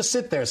 Like he'll just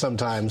sit there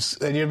sometimes,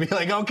 and you'll be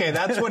like, okay,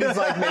 that's what he's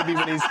like maybe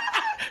when he's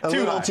a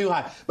little too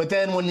high. But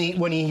then when he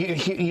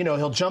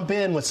he'll jump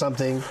in with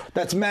something.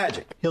 That's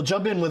magic. He'll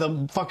jump in with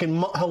a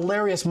fucking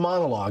hilarious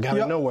monologue out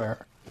of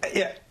nowhere.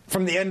 Yeah,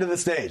 from the end of the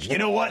stage. You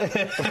know what?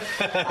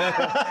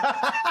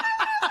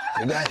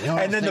 And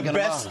then the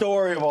best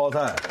story of all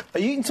time. Are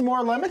you eating some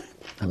more lemon?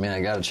 I mean,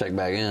 I got to check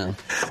back in.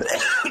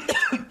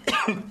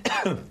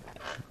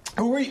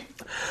 Who are you?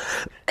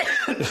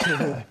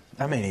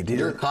 I mean, he did.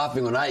 You're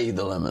coughing when I eat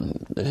the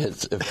lemon.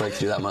 It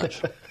breaks you that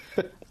much.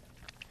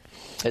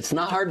 It's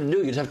not hard to do.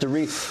 You just have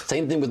to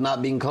Same thing with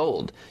not being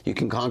cold. You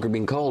can conquer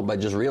being cold by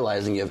just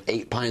realizing you have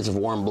 8 pints of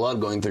warm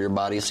blood going through your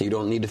body, so you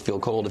don't need to feel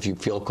cold if you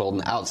feel cold on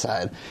the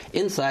outside.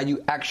 Inside,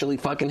 you actually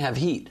fucking have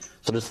heat.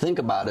 So just think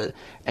about it,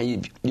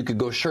 and you could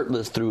go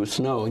shirtless through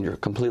snow, and you're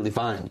completely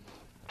fine.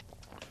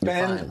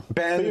 Ben,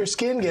 but your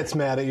skin gets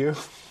mad at you.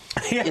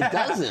 It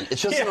doesn't.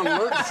 It's just an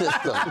alert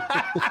system.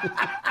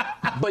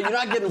 But you're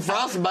not getting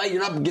frostbite.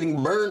 You're not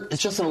getting burnt.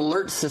 It's just an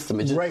alert system.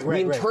 It's just,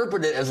 we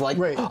interpret it as like,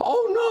 oh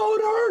no,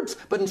 it hurts.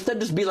 But instead,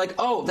 just be like,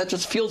 oh, that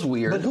just feels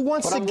weird. But who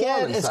wants to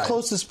get as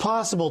close as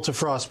possible to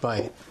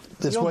frostbite?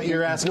 That's what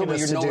you're asking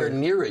us to do. No, but you're nowhere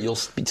near it. You'll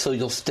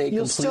stay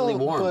completely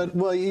warm.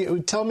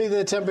 But tell me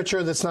the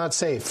temperature that's not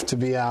safe to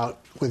be out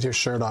with your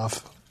shirt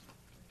off.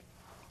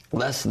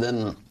 Less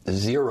than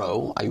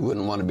 0. I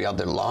wouldn't want to be out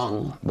there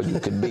long, but you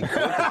could be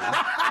cooking.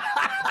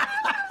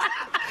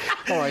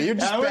 All right, you're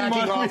just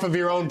backing off of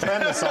your own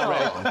premise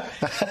already.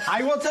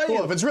 I will tell you.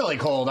 Well, if it's really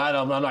cold,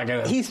 I'm not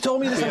going to. He's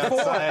told me this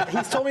before.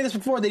 He's told me this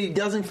before that he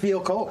doesn't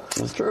feel cold.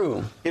 It's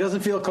true. He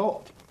doesn't feel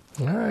cold.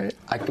 All right.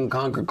 I can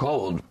conquer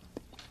cold.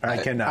 I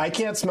cannot. I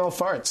can't smell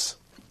farts.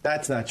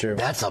 That's not true.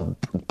 That's a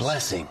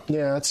blessing.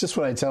 Yeah, that's just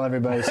what I tell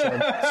everybody, so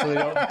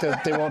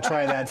they won't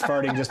try that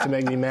farting just to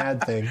make me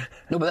mad thing.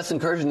 No, but that's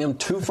encouraging them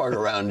to fart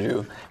around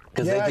you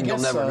because they think you'll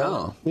never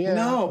know. Yeah.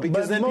 No,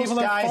 because then most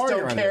people guys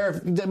don't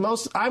care.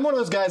 I'm one of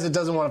those guys that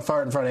doesn't want to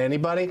fart in front of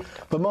anybody,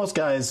 but most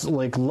guys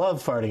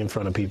love farting in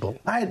front of people.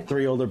 I had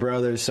 3 older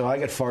brothers, so I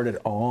get farted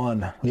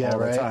on all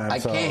the time. I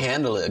can't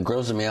handle it. It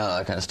grosses me out,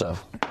 that kind of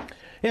stuff.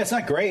 Yeah, it's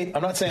not great.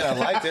 I'm not saying I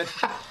liked it.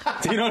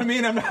 Do you know what I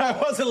mean? I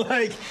wasn't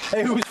like,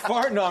 hey, who's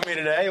farting on me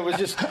today? It was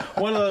just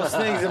one of those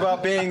things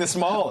about being the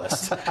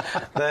smallest.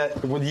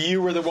 That you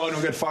were the one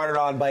who got farted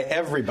on by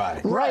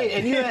everybody. Right,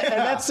 and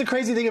that's the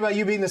crazy thing about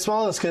you being the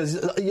smallest,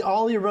 because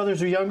all your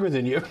brothers are younger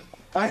than you.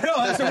 I know,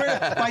 that's so weird.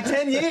 By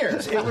 10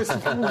 years. It was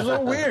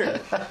so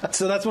weird.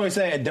 So that's what we're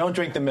saying. Don't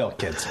drink the milk,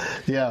 kids.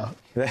 Yeah.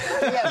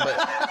 Yeah,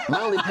 but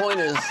my only point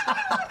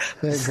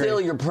is,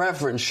 still your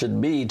preference should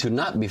be to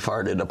not be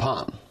farted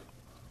upon.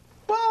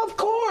 Well, of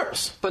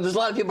course. But there's a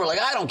lot of people who are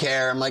like, I don't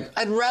care. I'm like,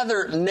 I'd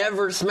rather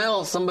never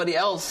smell somebody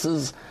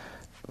else's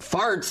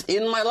farts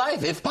in my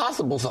life, if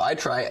possible. So I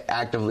try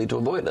actively to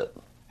avoid it.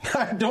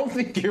 I don't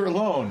think you're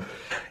alone.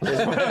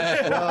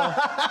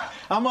 Well,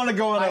 I'm going to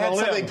go on a limb. I had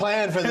something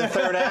planned for the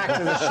third act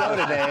of the show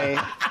today.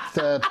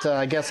 that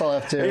I guess I'll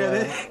have to...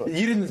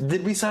 you didn't...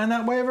 Did we sign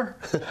that waiver?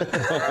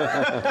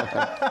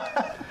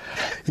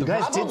 You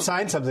guys did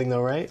sign something,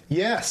 though, right?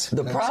 Yes.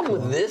 The problem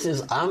with this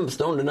is I'm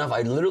stoned enough.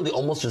 I literally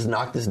almost just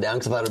knocked this down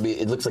because I thought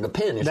it looks like a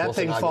pin. You're that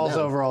thing falls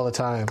over all the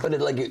time.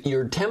 But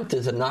you're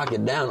tempted to knock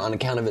it down on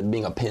account of it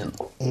being a pin.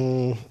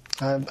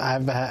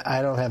 I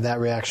don't have that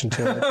reaction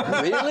to it.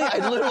 Really?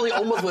 I literally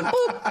almost went,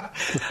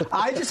 boop.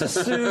 I just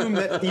assume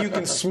that you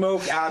can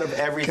smoke out of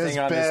everything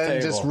on this table.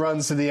 Ben just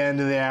runs to the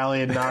end of the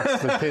alley and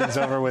knocks the pins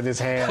over with his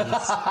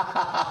hands.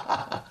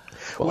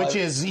 Which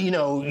is, you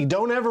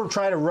don't ever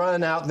try to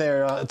run out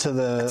there to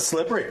the... It's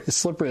slippery. It's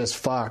slippery as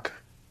fuck.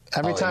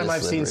 Every time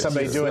I've seen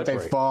somebody do it, they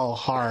fall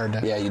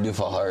hard. Yeah, you do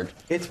fall hard.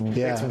 It's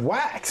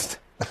waxed.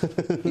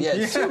 Yeah,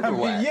 it's super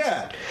waxed.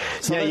 Yeah.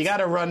 So you got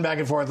to run back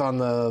and forth on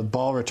the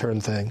ball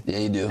return thing. Yeah,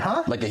 you do.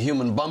 Huh? Like a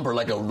human bumper,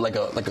 like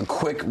a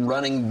quick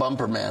running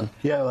bumper man.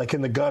 Yeah, like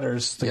in the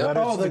gutters. The Yep.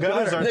 gutters, the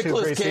gutters aren't too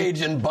Nicolas greasy.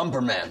 Cage and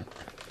Bumper Man.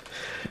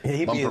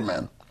 Bumper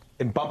Man.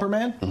 In Bumper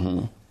Man?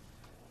 Mm-hmm.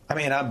 I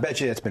mean, I bet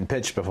you it's been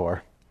pitched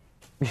before.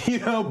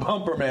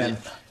 Bumper Man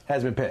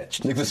has been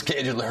pitched. Nicolas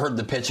Cage heard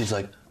the pitch. He's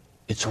like,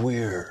 it's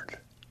weird.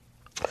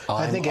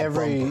 I think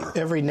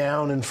every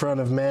noun in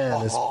front of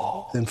man is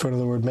in front of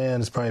the word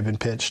man has probably been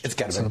pitched. It's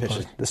got to be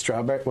pitched. The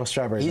strawberry. Well,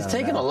 strawberry. He's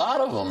taken a lot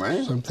of them,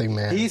 right? Something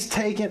man. He's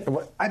taken.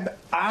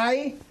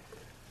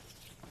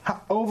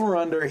 Over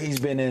under. He's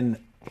been in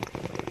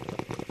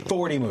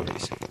 40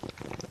 movies.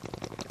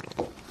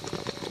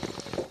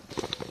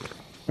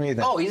 What do you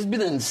think? Oh, he's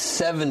been in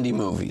 70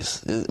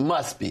 movies. It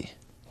must be.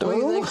 Don't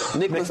you think?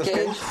 Nicolas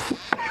Cage?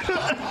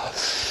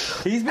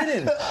 He's been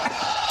in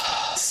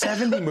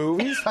 70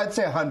 movies? I'd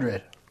say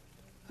 100.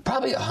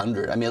 Probably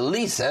 100. I mean, at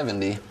least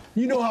 70.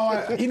 You know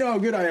how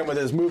good I am with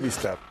this movie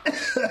stuff.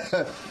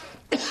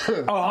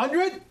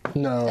 100?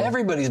 No.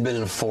 Everybody's been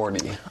in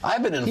 40.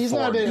 I've been in 40. He's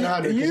not been in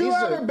 100. You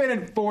haven't been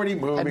in 40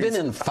 movies. I've been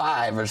in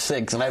 5 or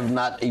 6, and I've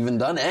not even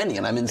done any,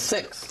 and I'm in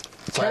 6.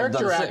 So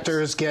Character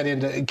actors get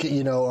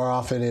into, are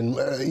often in,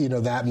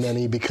 that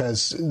many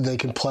because they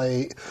can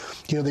play,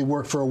 they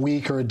work for a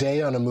week or a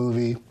day on a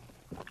movie,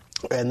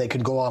 and they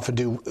can go off and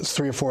do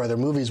 3 or 4 other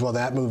movies while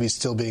that movie's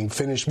still being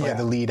finished by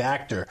the lead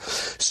actor.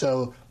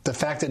 So the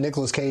fact that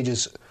Nicolas Cage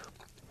is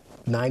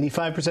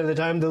 95% of the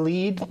time the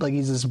lead, like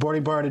he's a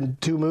supporting part in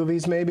 2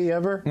 movies maybe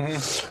ever.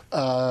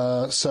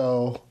 Mm-hmm.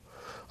 So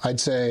I'd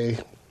say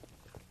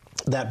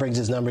that brings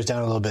his numbers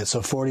down a little bit.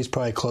 So 40 is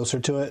probably closer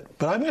to it.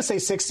 But I'm going to say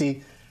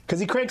 60 because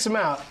he cranks them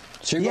out.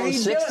 So you're going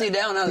 60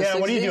 down out of 60?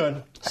 Yeah, what are you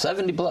doing?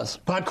 70 plus.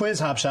 Pod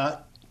quiz, Hop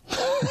Shot.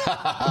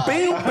 I'm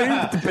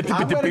going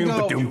to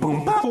go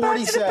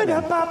 47.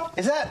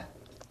 Is that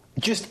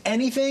just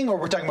anything, or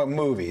we're talking about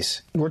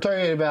movies? We're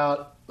talking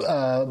about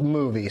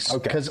movies.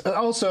 Okay. Because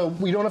also,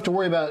 we don't have to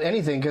worry about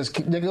anything because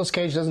Nicolas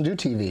Cage doesn't do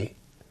TV.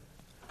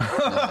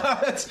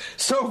 That's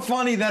so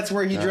funny. That's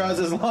where he draws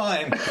his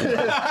line. He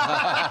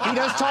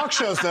does talk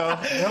shows, though.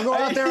 He'll go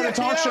out there on a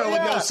talk show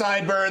with no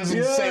sideburns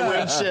and say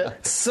weird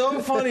shit. So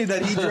funny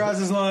that he draws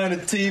his line at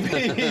TV.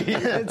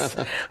 It's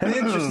an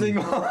interesting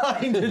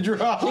line to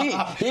draw.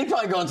 He'd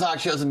probably go on talk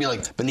shows and be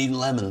like, been eating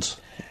lemons.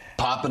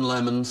 Popping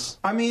lemons.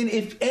 I mean,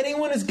 if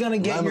anyone is going to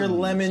get your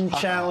lemon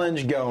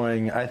challenge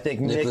going, I think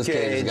Nick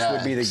Cage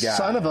would be the guy.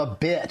 Son of a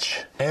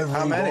bitch.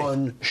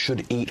 Everyone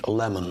should eat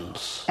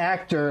lemons.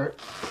 Actor,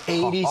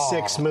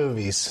 86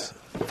 movies.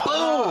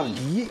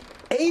 Boom!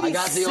 86 I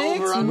got the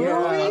over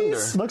under.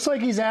 Looks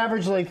like he's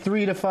averaged like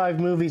 3 to 5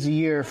 movies a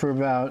year for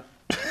about...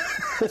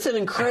 That's an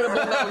incredible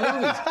amount of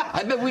movies.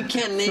 I bet we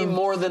can't name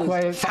more than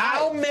 5.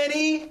 How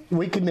many?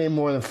 We can name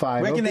more than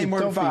 5. We can name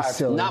more than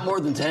 5. Not more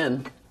than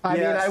 10. I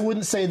mean, I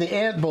wouldn't say the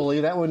Ant Bully.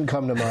 That wouldn't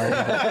come to mind.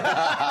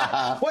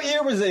 What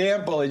year was the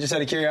Ant Bully? Just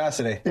out of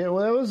curiosity. Yeah,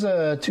 well, that was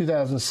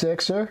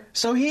 2006, sir.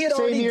 So he had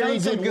already done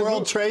some good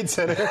World Trade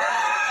Center.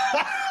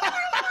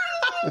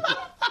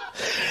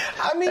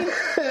 I mean,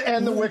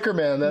 and the Wicker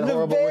Man, that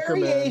horrible Wicker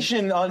Man. The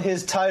variation on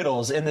his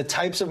titles and the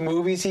types of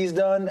movies he's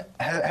done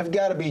have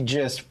got to be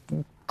just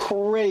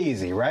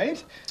crazy,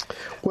 right?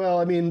 Well,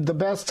 I mean, the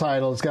best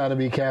title's got to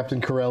be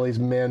Captain Corelli's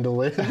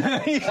Mandolin.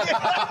 That's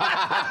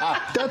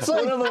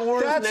like one of the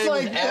worst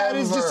names that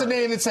is just a ever.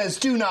 name that says,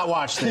 "Do not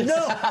watch this."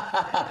 No,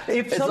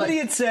 if somebody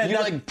had said,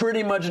 you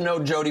pretty much know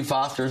Jodie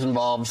Foster's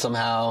involved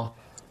somehow.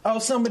 Oh,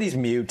 somebody's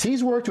mute.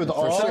 He's worked with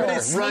all.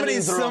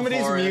 Somebody's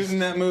mute in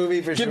that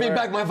movie for sure. Give me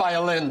back my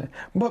violin.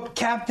 But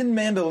Captain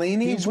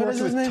Mandolini, he's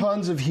worked with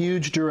tons of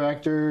huge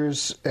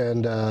directors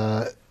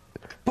and.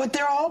 But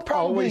they're all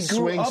probably always grew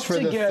swings up for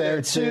the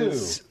together too.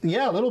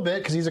 Yeah, a little bit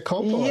because he's a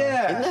Coppola.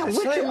 Yeah, Isn't that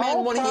Wicker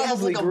Man when he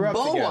has like a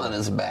bow on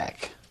his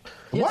back?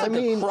 He has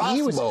a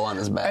crossbow on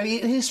his back. I mean,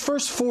 in his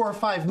first 4 or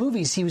 5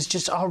 movies, he was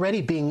just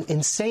already being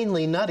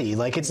insanely nutty.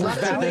 Like, it's not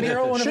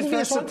shouldn't be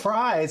a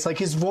surprise. Like,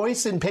 his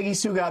voice in Peggy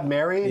Sue Got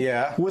Married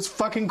was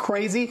fucking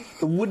crazy.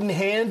 The Wooden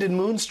Hand in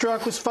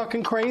Moonstruck was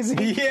fucking crazy.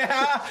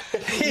 Yeah.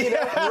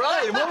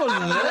 Right. What was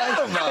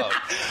that about?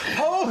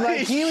 Holy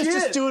shit. He was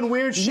just doing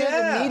weird shit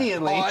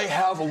immediately. I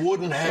have a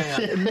wooden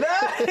hand.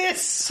 That is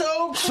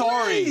so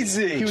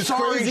crazy. He was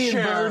crazy in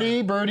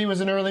Birdie. Birdie was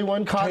an early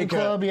one. Cotton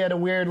Club, he had a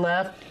weird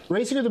laugh.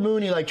 Racing to the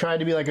Moon, he tried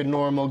to be like a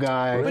normal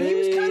guy. But he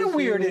was kind of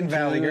weird in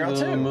Valley Girl,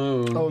 too.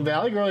 Oh, in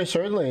Valley Girl,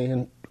 certainly.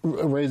 And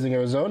Raising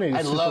Arizona,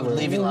 I love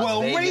leaving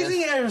Las Vegas.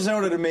 Raising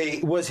Arizona to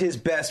me was his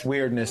best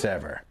weirdness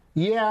ever.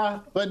 Yeah,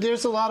 but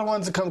there's a lot of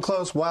ones that come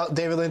close.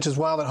 David Lynch's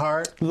Wild at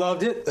Heart.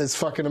 Loved it. It's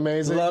fucking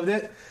amazing. Loved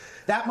it.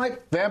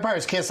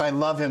 Vampire's Kiss, I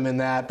love him in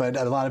that, but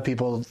a lot of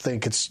people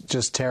think it's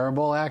just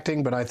terrible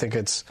acting, but I think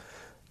it's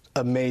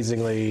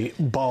amazingly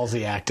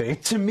ballsy acting.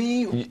 To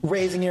me,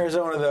 Raising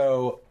Arizona,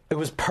 though, it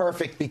was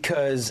perfect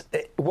because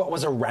what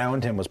was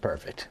around him was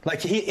perfect.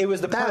 Like, it was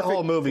the perfect... That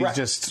whole movie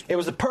just... It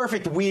was the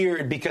perfect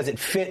weird because it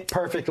fit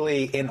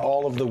perfectly in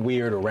all of the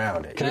weird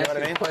around it. Can I ask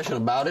you a question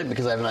about it?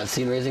 Because I have not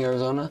seen Raising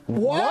Arizona.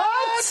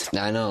 What?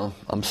 I know.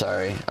 I'm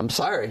sorry.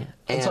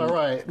 It's all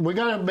right. We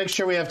got to make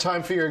sure we have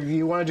time for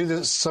you want to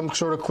do some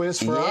sort of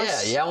quiz for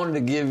us? Yeah, I wanted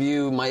to give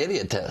you my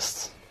idiot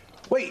tests.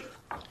 Wait...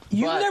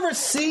 You've never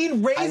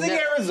seen Raising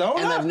Arizona?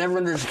 And I've never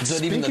understood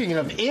Speaking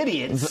of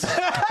idiots.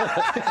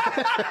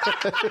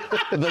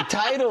 The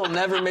title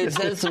never made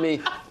sense to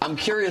me. I'm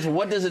curious,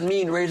 what does it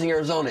mean, Raising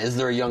Arizona? Is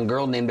there a young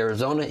girl named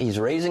Arizona? He's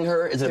raising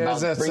her? Is it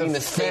about bringing the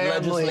state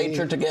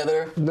legislature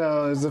together?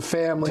 No, there's a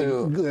family.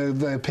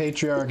 The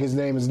patriarch, his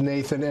name is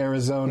Nathan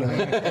Arizona.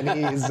 And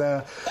he's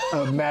a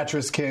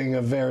mattress king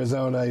of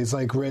Arizona. He's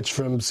like rich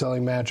from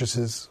selling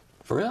mattresses.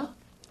 For real?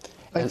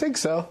 I think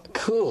so.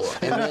 Cool.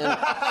 And then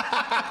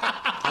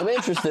I'm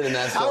interested in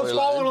that storyline. I was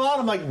following along.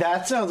 I'm like,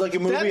 that sounds like a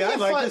movie I'd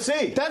like to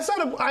see. That's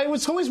not I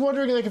was always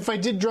wondering, like, if I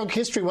did Drunk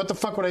History, what the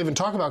fuck would I even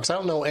talk about? Because I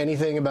don't know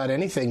anything about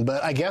anything.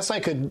 But I guess I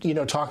could,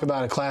 talk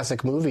about a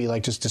classic movie,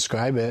 like just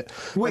describe it.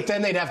 But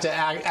then they'd have to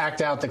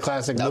act out the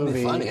classic movie. That'd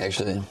be funny,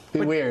 actually.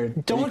 Be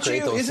weird. Don't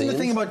you? Isn't the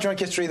thing about Drunk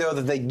History, though,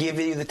 that they give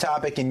you the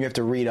topic and you have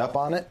to read up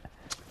on it?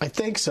 I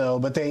think so,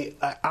 but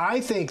I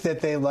think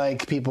that they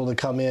like people to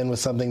come in with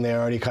something they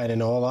already kind of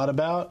know a lot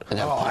about.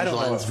 I don't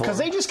know. Because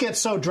they just get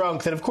so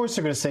drunk that, of course,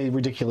 they're going to say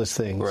ridiculous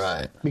things.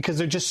 Right. Because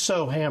they're just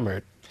so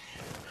hammered.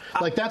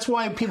 Like, that's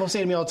why people say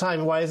to me all the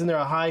time, why isn't there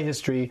a high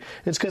history?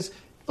 It's because,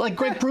 like,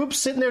 Greg Proop's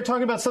sitting there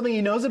talking about something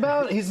he knows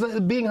about. He's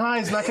being high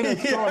is not going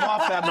to throw him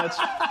off that much.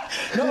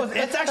 No,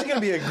 it's actually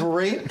going to be a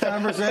great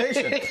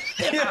conversation.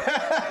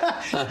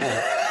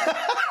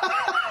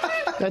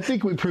 I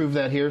think we proved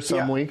that here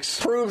some weeks.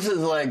 Proofs is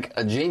like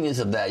a genius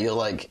of that. You'll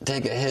like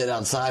take a hit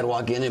outside,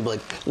 walk in, and be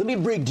like, "Let me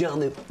break down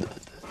the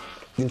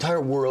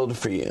entire world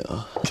for you."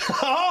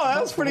 Oh,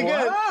 that was pretty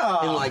good.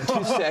 In like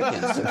 2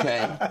 seconds,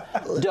 okay?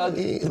 Doug,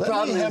 the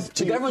problem is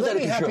the government's out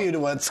of control. Happy to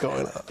what's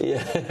going on.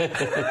 Yeah.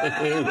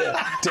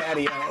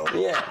 Daddy-o.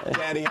 Yeah.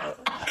 Daddy-o.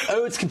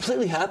 Oh, it's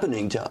completely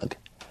happening, Doug.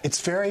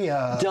 It's very...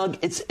 Doug,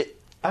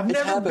 I've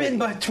never been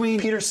between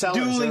Peter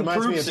Sellers. dueling It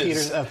reminds me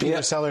Proofses. of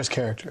Peter Sellers'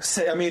 character.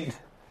 I mean...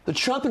 The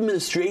Trump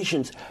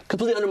administration's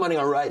completely undermining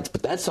our rights,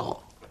 but that's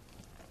all.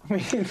 Who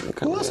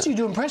else do you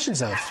do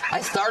impressions of?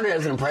 I started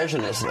as an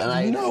impressionist,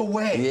 and No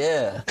way.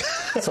 Yeah.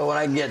 So when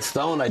I get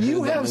stoned, I do You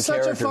them, have and such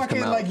a characters fucking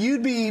come out. like.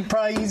 You'd be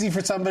probably easy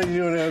for somebody to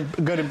do a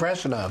good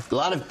impression of. A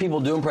lot of people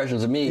do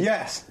impressions of me.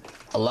 Yes.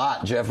 A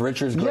lot. Jeff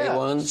Richards, great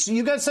one. So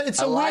you got. It's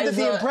so weird that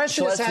the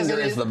impressionist has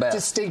a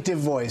distinctive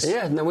voice.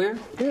 Yeah, isn't that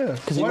weird? Yeah.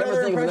 Because you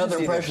never think of another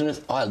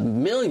impressionist. Oh,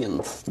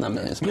 millions, not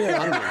millions,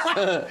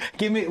 hundreds.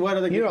 Give me what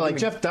other? Like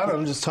Jeff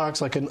Dunham just talks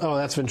like an. Oh,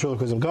 that's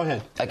ventriloquism. Go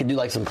ahead. I could do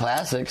like some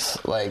classics,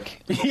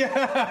 like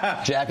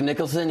Jack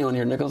Nicholson. You want to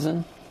hear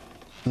Nicholson?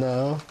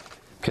 No.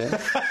 Okay.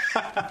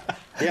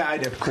 Yeah, I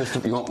do.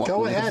 Christopher, you want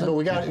Go Nicholson? ahead, but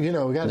we got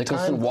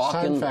Nicholson,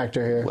 time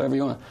factor here. Whatever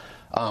you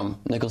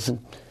want.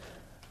 Nicholson.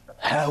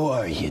 How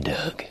are you,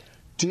 Doug?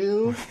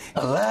 Do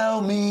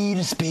allow me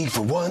to speak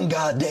for one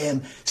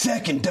goddamn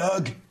second,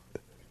 Doug.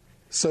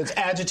 So it's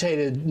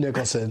agitated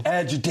Nicholson.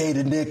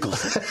 Agitated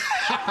Nicholson.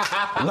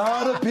 A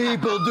lot of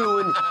people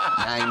doing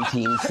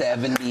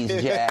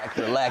 1970s Jack.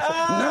 Relax.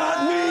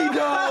 Not me,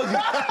 Doug.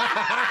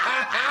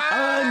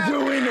 I'm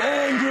doing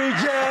angry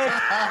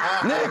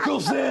Jack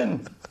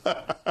Nicholson.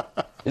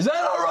 Is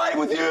that all right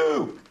with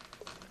you?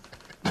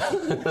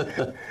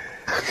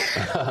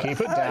 Keep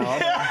it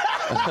down.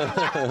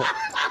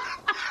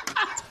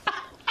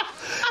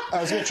 I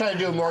was going to try to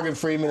do a Morgan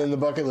Freeman in the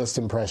Bucket List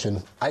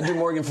impression. I do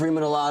Morgan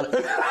Freeman a lot.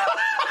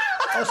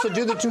 Oh, so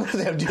do the two of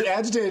them. Do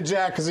Agitated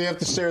Jack because you have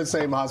to share the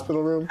same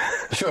hospital room?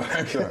 Sure.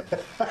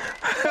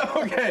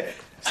 Okay.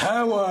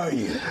 How are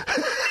you,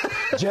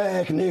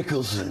 Jack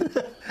Nicholson?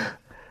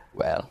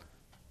 Well,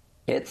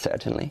 it's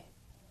certainly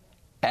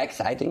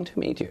exciting to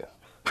meet you,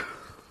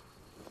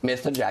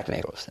 Mr. Jack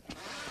Nicholson.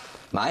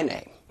 My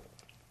name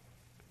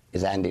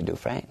is Andy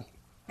Dufresne.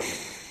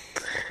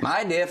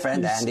 My dear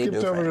friend Andy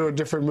Dufresne. Skipped over to a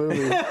different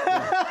movie.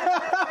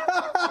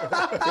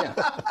 Yeah.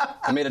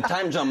 I made a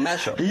time jump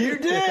mashup. You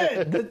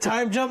did! The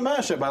time jump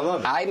mashup. I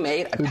love it. I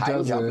made a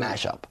time jump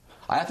mashup.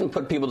 I often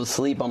put people to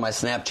sleep on my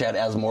Snapchat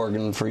as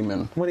Morgan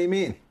Freeman. What do you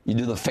mean? You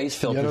do the face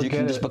filters. You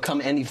can just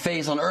become any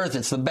face on Earth.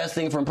 It's the best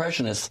thing for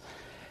impressionists.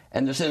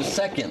 And there's in a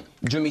second,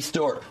 Jimmy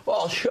Stewart.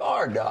 Well,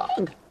 sure,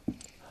 dog.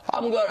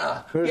 I'm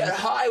gonna get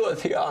high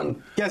with you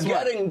on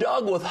getting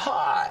Doug with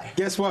high.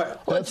 Guess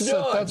what? That's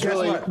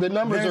really the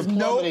numbers are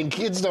plummeting.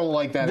 Kids don't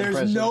like that.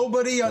 There's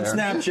nobody on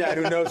Snapchat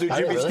who knows who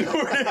Jimmy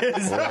Stewart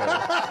is.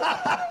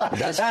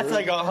 That's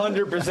like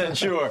 100%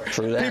 sure.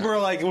 True that. People are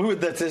like, "Who?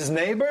 That's his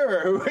neighbor,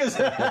 or who is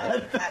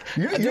that?"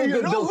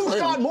 You know who's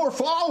got more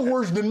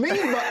followers than me?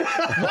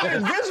 My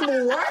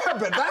invisible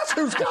rabbit. That's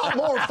who's got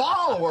more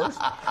followers.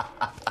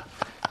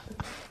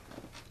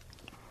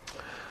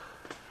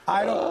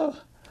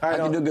 I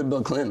can do a good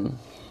Bill Clinton.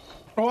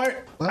 Oh,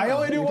 I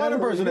only do one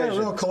impersonation. A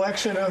real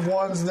collection of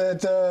ones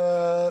that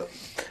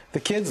the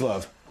kids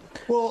love.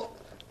 Well,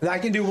 I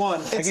can do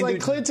one. It's like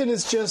Clinton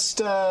is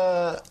just.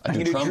 I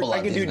can do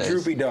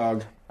Droopy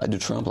Dog. I do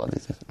Trump a lot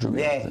these days.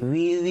 That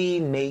really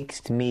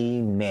makes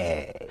me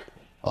mad.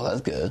 Oh,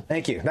 that's good.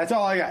 Thank you. That's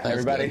all I got,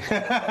 everybody.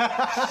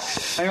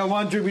 I got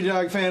one Droopy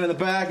Dog fan in the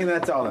back, and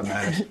that's all that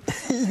matters.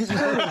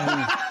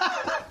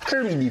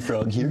 Kirby the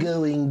Frog here.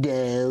 Going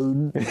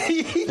down.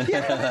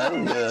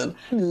 I'm good.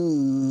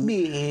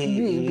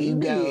 Droopy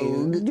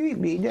Dog.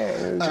 Droopy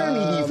Dog.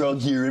 Kirby the Frog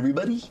here,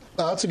 everybody.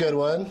 Oh, that's a good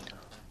one.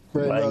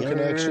 Rainbow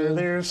Connection.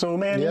 There's so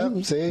many.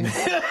 Yep, see?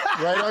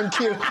 Right on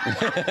cue.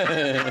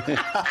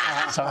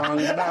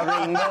 Songs about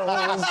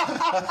rainbows.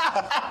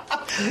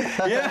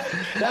 Yeah.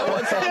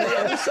 What's on the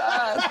other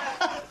side?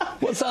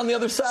 What's on the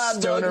other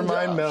side? Stoner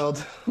Mind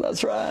Meld.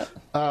 That's right.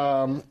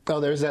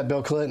 There's that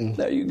Bill Clinton.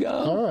 There you go.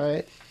 All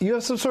right. You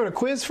have some sort of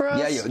quiz for us?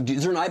 Yeah.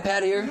 Is there an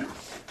iPad here?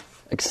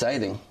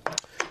 Exciting.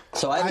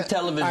 So I have a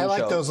television show. I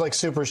like those like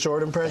super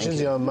short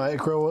impressions,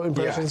 micro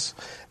impressions.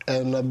 Yeah.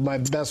 And my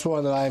best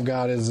one that I've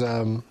got is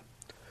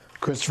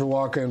Christopher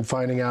Walken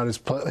finding out his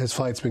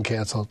flight's been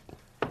canceled.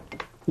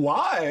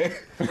 Why?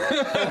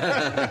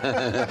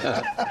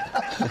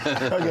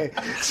 Okay.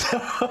 So,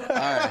 all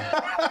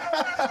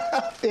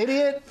right.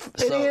 Idiot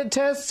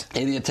Test?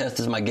 Idiot Test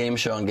is my game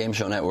show on Game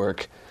Show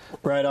Network.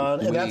 Right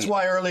on. And that's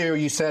why earlier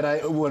you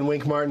said, when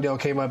Wink Martindale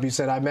came up, you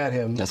said, I met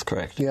him. That's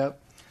correct. Yep.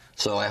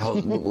 So I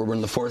hope we're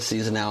in the 4th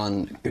season now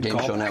on Game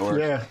Show Network.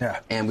 Yeah.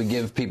 And we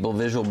give people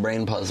visual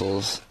brain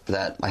puzzles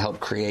that I help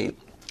create.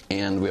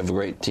 And we have a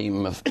great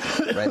team of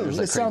writers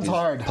that create these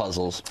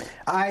puzzles.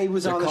 I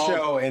was on the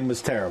show and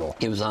was terrible.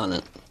 He was on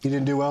it. You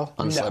didn't do well?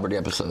 On celebrity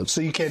episodes. So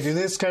you can't do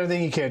this kind of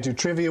thing? You can't do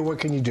trivia? What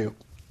can you do?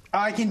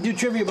 I can do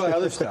trivia about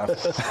other stuff.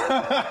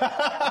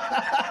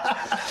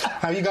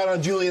 Have you got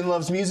on Julian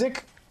Loves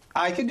Music?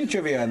 I can do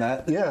trivia on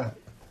that. Yeah.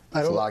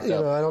 I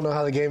don't know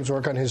how the games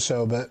work on his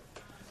show, but...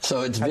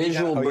 So it's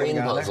visual brain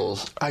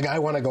puzzles. I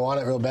want to go on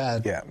it real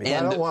bad. Yeah. I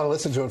don't want to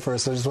listen to it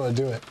first. I just want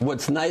to do it.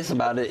 What's nice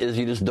about it is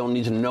you just don't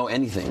need to know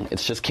anything.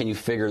 It's just, can you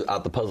figure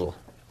out the puzzle?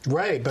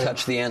 Right. But,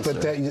 touch the answer.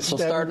 But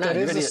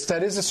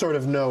that is a sort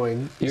of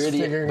knowing. You're an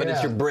idiot, but it's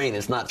out. your brain.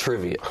 It's not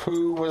trivia.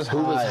 Who was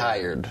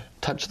hired?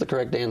 Touch the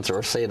correct answer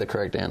or say the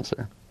correct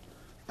answer.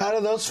 Out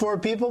of those 4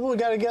 people, we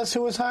got to guess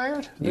who was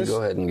hired? You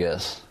go ahead and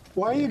guess.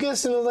 Why are you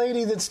guessing the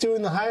lady that's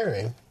doing the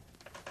hiring?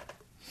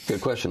 Good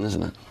question,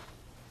 isn't it?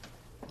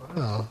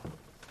 Wow.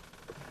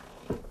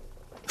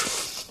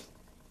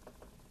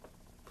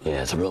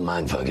 Yeah, it's a real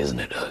mindfuck, isn't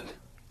it, Doug?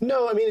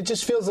 No, I mean, it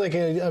just feels like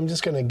I'm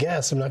just going to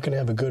guess. I'm not going to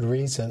have a good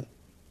reason.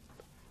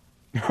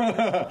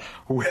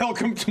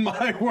 Welcome to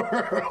my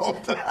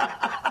world. Why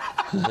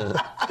him?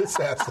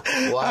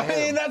 I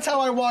mean, that's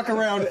how I walk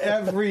around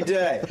every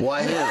day.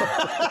 Why him?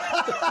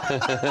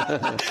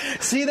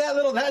 See that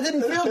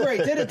didn't feel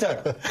great, did it,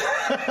 Doug?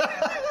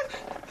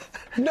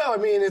 No, I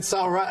mean, it's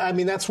all right. I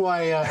mean, that's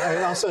why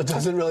it also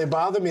doesn't really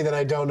bother me that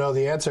I don't know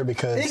the answer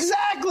because...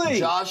 Exactly!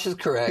 Josh is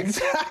correct.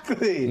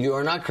 Exactly! You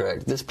are not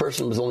correct. This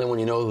person was the only one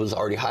you know who was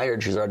already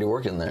hired. She's already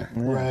working there.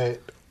 Right.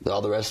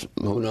 All the rest,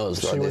 who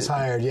knows? She was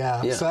hired,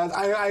 yeah. So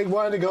I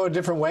wanted to go a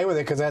different way with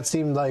it because that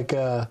seemed like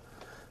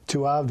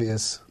too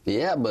obvious.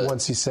 Yeah, but...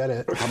 Once you said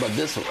it. How about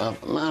this one?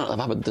 How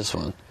about this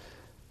one?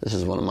 This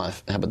is one of my...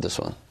 How about this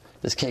one?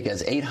 This cake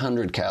has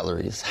 800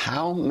 calories.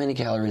 How many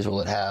calories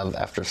will it have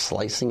after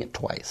slicing it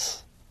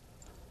twice?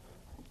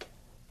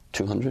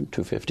 200,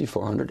 250,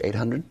 400,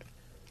 800?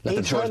 Let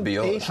the choice be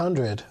yours.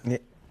 800.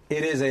 It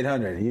is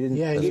 800. You didn't.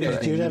 Yeah, you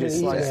haven't eaten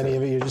any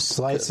of it. You're just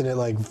slicing it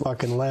like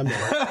fucking lemon.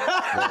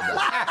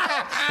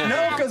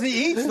 No, because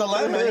he eats the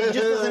lemon. He just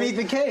doesn't eat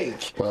the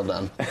cake. Well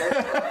done.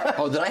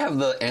 Oh, did I have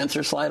the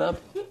answer slide up?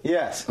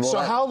 Yes. Well, so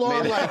how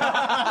long?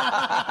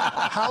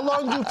 How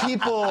long do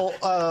people?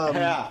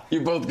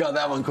 You both got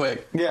that one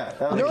quick. Yeah.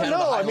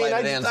 No. I mean,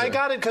 I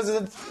got it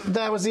because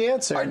that was the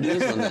answer. All right, do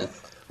this one then.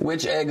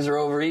 Which eggs are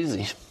over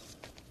easy?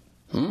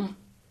 Your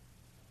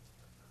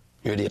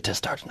idiot test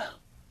starts now.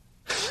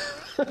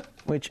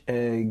 Which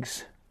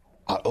eggs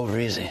are over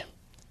easy?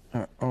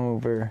 Are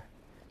over.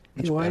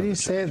 Why do you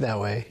say it that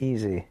way?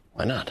 Easy.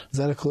 Why not? Is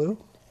that a clue?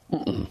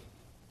 Mm-mm.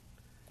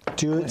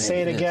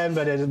 Say it again,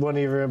 but it's one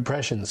of your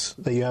impressions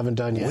that you haven't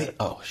done yet.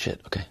 Oh,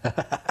 shit. Okay.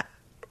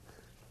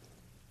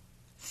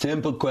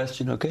 Simple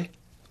question, okay?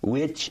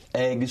 Which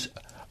eggs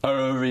are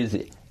over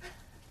easy?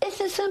 It's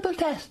a simple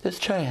test. Let's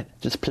try it.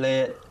 Just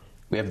play it.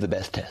 We have the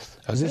best test.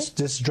 Okay? Is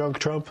this drunk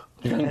Trump?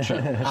 Drunk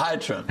Trump. High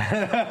Trump.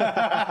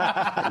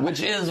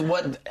 Which is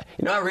what...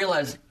 I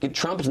realize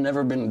Trump has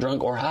never been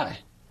drunk or high.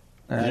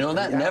 You know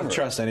that? Never. I don't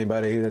trust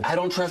anybody. I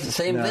don't trust the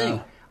same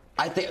thing.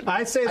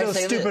 I'd say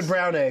those stupid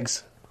brown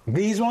eggs.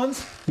 These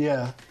ones?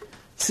 Yeah.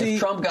 See, if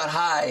Trump got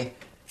high,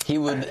 he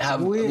would have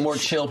more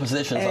chill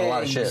positions on a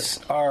lot of shit. Eggs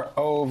are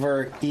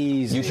over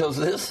easy. You chose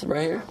this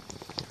right here?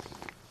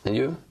 And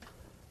you?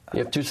 You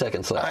have 2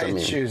 seconds left. I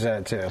choose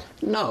that too.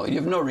 No, you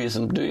have no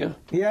reason, do you?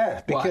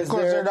 Yeah, because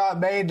they're not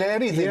made to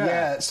anything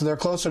yet, so they're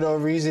closer to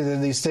over easy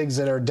than these things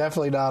that are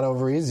definitely not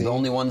over easy. The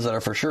only ones that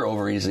are for sure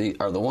over easy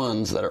are the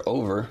ones that are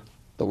over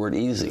the word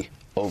easy.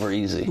 Over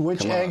easy.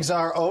 Which eggs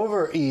are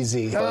over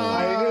easy?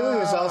 I knew he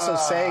was also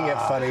saying it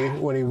funny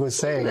when he was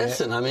saying it.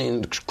 Listen, I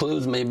mean,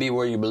 clues may be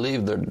where you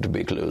believe there to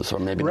be clues, or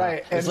maybe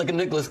right. not. It's like a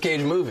Nicolas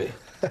Cage movie.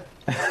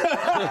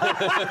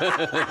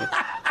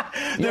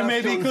 There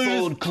may be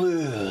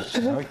clues.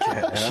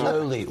 Okay.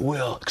 Slowly,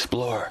 we'll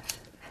explore.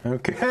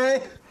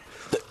 Okay.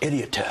 The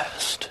idiot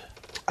test.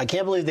 I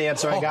can't believe the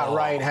answer I got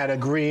right had a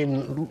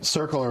green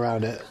circle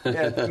around it.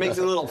 Yeah, it makes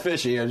it a little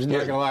fishy. I'm just not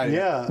going to lie to you.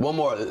 Yeah. One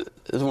more. This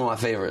is one of my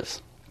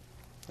favorites.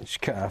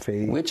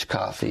 Which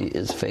coffee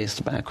is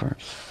faced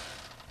backwards?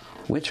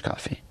 Which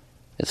coffee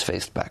is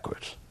faced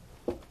backwards?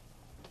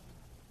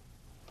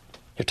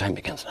 Your time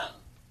begins now.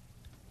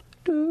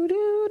 Do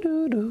do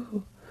do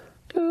do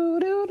do do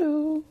do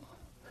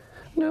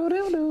do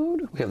do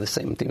do. We have the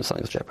same theme song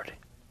as Jeopardy.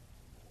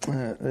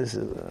 This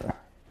is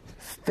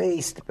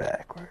faced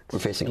backwards. We're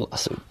facing a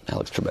lawsuit.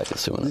 Alex Trebek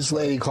is suing us. This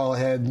lady call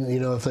ahead,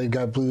 if they've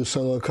got blue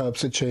Solo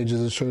cups, it changes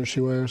the shirt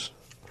she wears.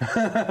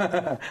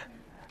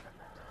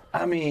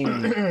 I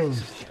mean...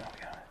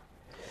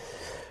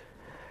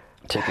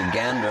 Take a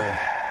gander.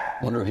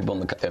 Wonder if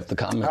people if the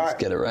comments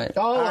get it right.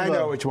 I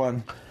know which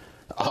one.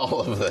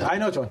 All of them. I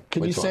know which one.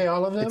 Can you say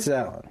all of them? It's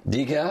that one.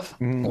 Decaf?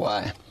 Mm.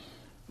 Why?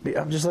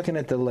 I'm just looking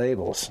at the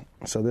labels.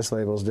 So this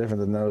label is different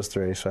than those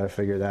three, so I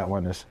figure that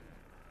one is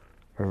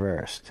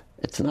reversed.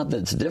 It's not that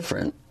it's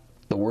different.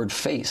 The word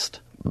faced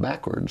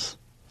backwards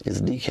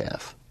is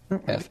decaf.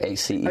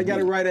 F-A-C-E-D. I got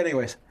it right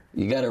anyways.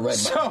 You got it right.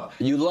 So,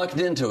 you lucked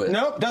into it.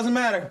 Nope, doesn't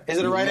matter. Is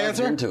it a right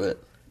answer? Into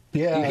it.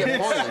 Yeah. You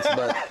get points,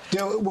 but...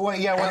 what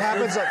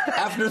happens...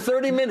 After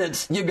 30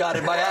 minutes, you got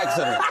it by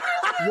accident.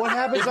 What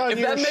happens on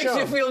your show? If that makes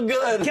you feel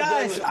good.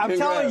 Guys, I'm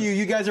telling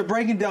you guys are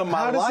breaking down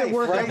my life. How does it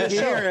work right on the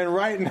show? And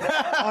right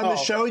now. On the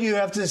show, you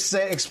have to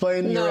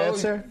explain your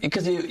answer?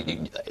 Because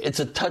it's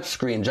a touch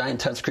screen, giant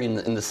touch screen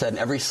in the set, and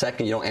every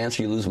second you don't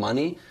answer, you lose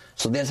money.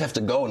 So they just have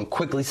to go and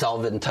quickly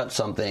solve it and touch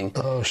something.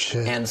 Oh,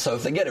 shit. And so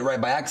if they get it right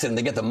by accident,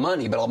 they get the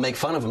money, but I'll make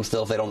fun of them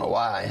still if they don't know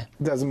why.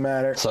 Doesn't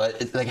matter. So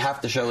it's like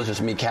half the show is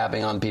just me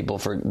capping on people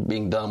for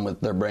being dumb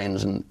with their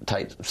brains in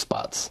tight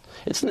spots.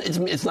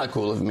 It's not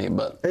cool of me,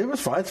 but... It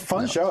was fun. It's a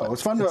fun show.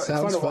 It's fun to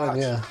watch.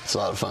 Yeah. It's a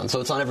lot of fun. So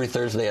it's on every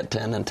Thursday at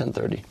 10 and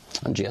 10:30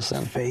 on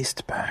GSM.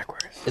 Faced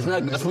backwards.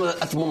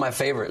 That's one of my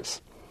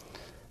favorites.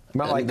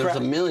 Well, there's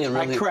a million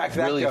really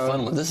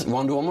fun ones.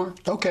 Want to do one more?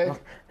 Okay.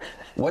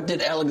 What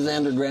did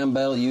Alexander Graham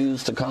Bell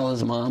use to call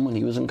his mom when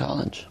he was in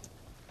college?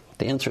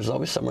 The answer is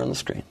always somewhere on the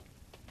screen.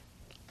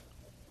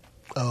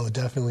 Oh,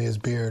 definitely his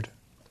beard.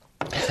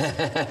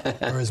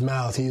 Or his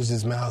mouth. He used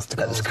his mouth to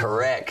call his mom.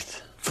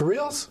 Correct. For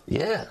reals?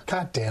 Yeah.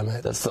 God damn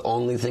it. That's the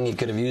only thing he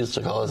could have used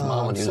to call his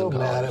mom when he was in college.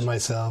 I'm so mad at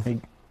myself.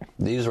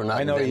 These were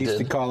not invented. He used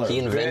to call her He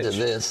invented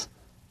this.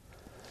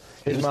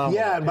 His mom.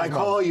 Yeah, and by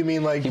call you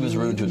mean like he was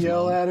rude to his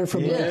yell mom. at her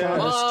from down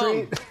the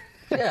street.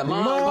 Yeah,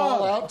 mom.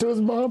 Call out to his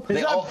mom.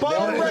 Is that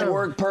butter ready?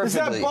 Work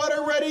perfectly. Is that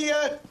butter ready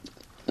yet?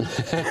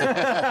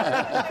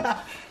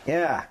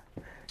 Yeah.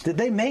 Did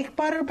they make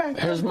butter back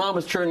then? His mom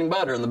was churning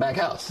butter in the back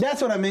house.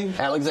 That's what I mean.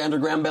 Alexander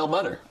Graham Bell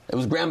butter. It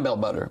was Graham Bell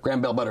butter.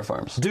 Graham Bell Butter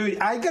Farms. Dude,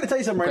 I got to tell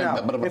you something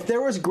right now. If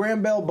there was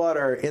Graham Bell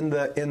butter in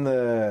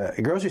the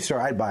grocery store,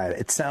 I'd buy it.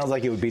 It sounds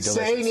like it would be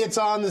delicious. Saying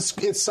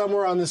it's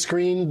somewhere on the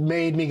screen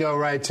made me go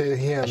right to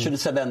him. I should have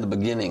said that in the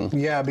beginning.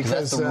 Yeah, because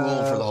that's the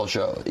rule for the whole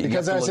show.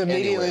 Because I was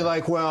immediately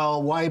like,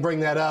 well, why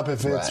bring that up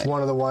if it's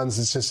one of the ones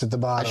that's just at the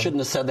bottom? I shouldn't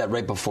have said that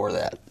right before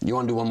that. You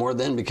want to do one more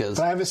then? Because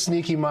I have a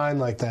sneaky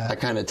mind like that. I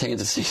kind of tainted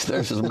to see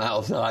there's his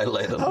mouth and I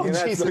laid him. Oh,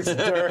 Jesus. That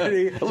looks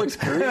dirty. It looks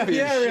creepy.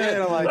 Yeah, as shit. I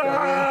don't like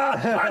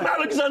that. I'm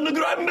Alexander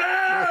Graham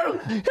Bell!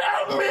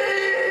 Help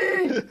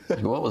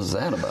me! What was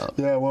that about?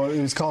 Yeah, well, he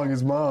was calling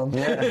his mom.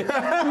 Yeah.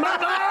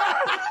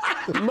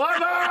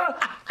 Mother!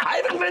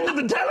 I've invented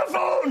the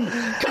telephone!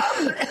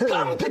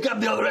 Come pick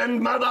up the other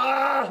end,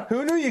 Mother!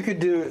 Who knew you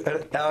could do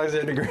an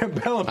Alexander Graham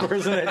Bell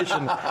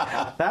impersonation?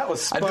 That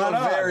was spot on. I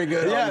do a very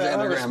good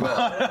Alexander that Graham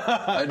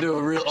Bell. I do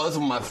a real... That's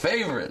one of my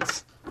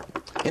favorites.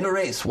 In a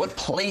race, what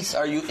place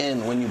are you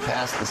in when you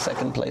pass the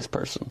second place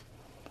person?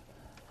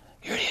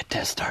 Your idiot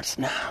test starts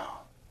now.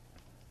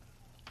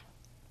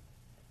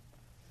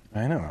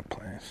 I know what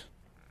place.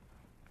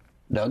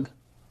 Doug?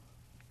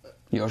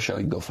 Your show,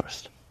 you go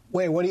first.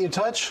 Wait, what do you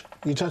touch?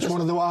 You touch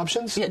one of the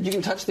options? Yeah, you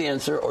can touch the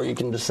answer, or you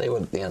can just say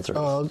what the answer is.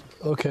 Oh,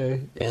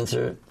 okay. The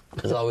answer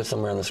is always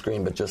somewhere on the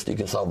screen, but just you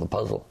can solve the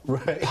puzzle.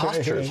 Right.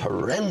 Posture is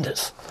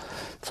horrendous.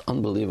 It's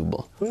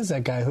unbelievable. Who is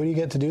that guy? Who do you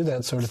get to do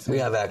that sort of thing? We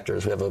have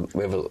actors. We have a Do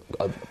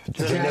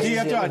you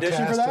have to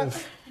audition for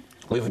that?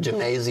 We have a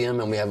gymnasium,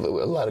 and we have a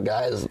lot of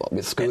guys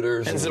with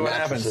scooters and so what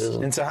happens? mattresses.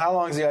 And so how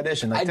long is the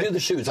audition? Like, I do the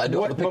shoots. I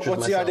do all the pictures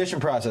What's the myself. audition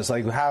process?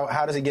 Like,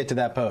 how does it get to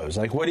that pose?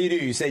 Like, what do?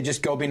 You say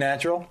just go be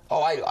natural?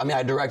 Oh,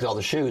 I direct all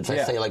the shoots.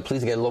 I say, like,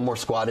 please get a little more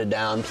squatted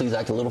down. Please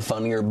act a little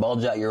funnier.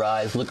 Bulge out your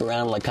eyes. Look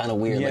around, like, kind of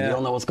weird. Yeah. Like, you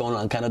don't know what's going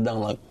on. Kind of dumb,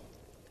 like...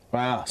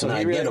 Wow. So and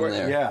he I really get him worked,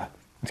 there. Yeah.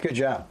 It's a good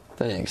job.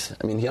 Thanks.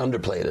 I mean, he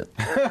underplayed it.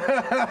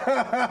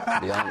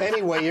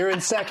 Anyway, you're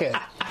in second.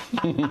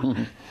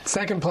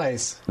 Second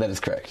place. That is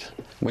correct.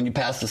 When you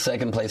pass the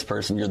second place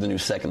person, you're the new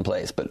second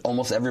place. But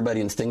almost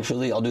everybody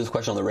instinctually, I'll do this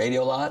question on the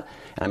radio a lot,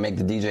 and I make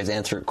the DJs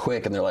answer it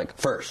quick, and they're like,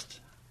 first.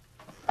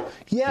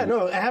 Yeah,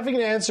 no, having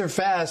an answer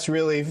fast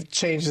really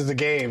changes the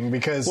game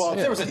because Well, if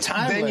there was a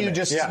time then limit, you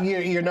just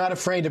you're not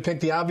afraid to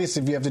pick the obvious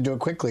if you have to do it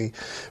quickly.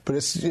 But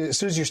as soon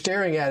as you're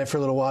staring at it for a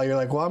little while, you're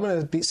like, well, I'm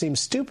going to seem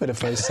stupid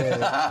if I say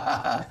it.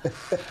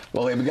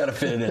 Well, we got to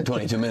fit it in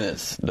 22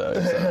 minutes, Doug.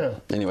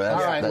 So, anyway,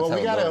 that's, all right. that's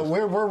Well, how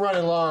we're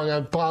running long. I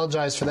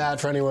apologize for that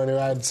for anyone who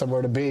had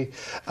somewhere to be,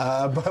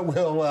 but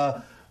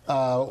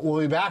we'll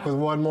be back with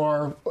one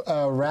more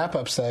wrap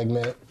up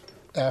segment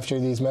after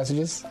these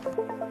messages.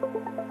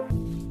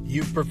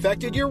 You've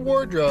perfected your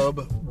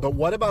wardrobe, but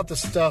what about the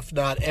stuff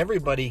not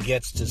everybody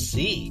gets to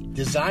see?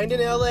 Designed in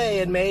LA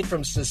and made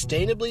from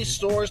sustainably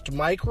sourced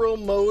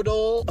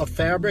micromodal, a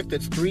fabric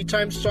that's 3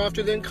 times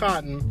softer than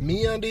cotton,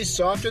 MeUndies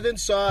softer than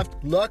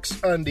soft,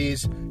 Luxe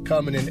Undies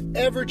come in an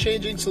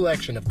ever-changing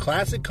selection of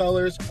classic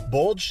colors,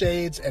 bold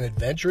shades, and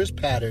adventurous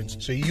patterns,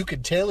 so you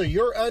can tailor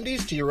your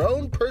undies to your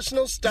own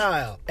personal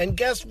style. And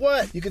guess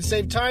what? You can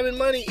save time and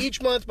money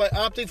each month by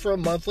opting for a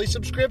monthly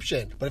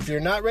subscription. But if you're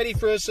not ready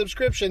for a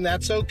subscription,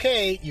 that's okay.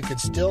 You can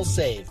still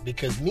save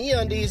because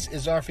MeUndies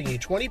is offering you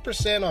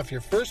 20% off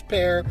your first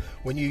pair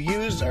when you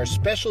use our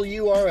special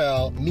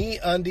URL,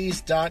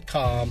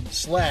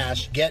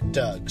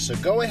 MeUndies.com/GetDug. So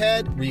go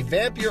ahead,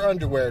 revamp your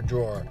underwear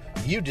drawer.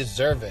 You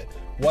deserve it.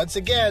 Once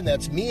again,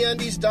 that's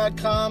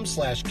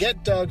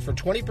MeUndies.com/GetDug for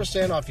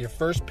 20% off your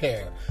first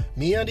pair.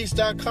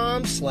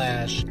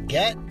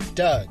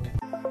 MeUndies.com/GetDug.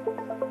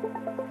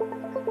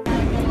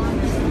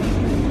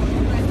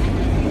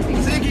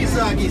 Ziggy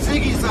zaggy,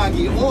 ziggy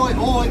zaggy, oi,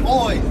 oi,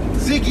 oi.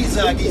 Ziggy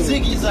zaggy,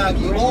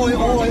 oi,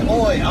 oi,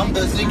 oi. I'm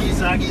the ziggy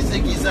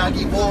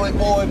zaggy, boy,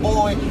 boy,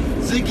 boy.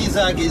 Ziggy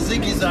zaggy,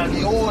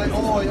 oi,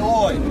 oi,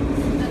 oi.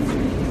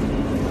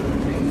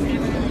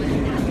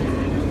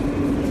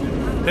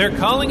 They're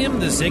calling him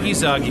the Ziggy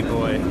Zaggy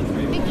Boy.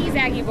 Ziggy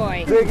Zaggy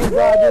Boy. Ziggy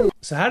zaggy.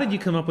 So how did you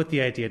come up with the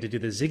idea to do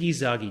the Ziggy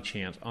Zaggy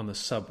chant on the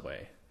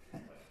subway?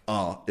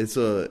 Oh, it's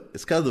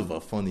kind of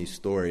a funny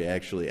story,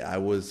 actually. I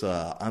was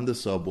on the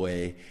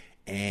subway,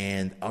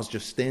 and I was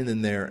just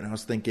standing there, and I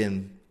was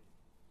thinking,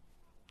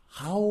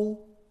 how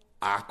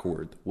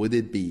awkward would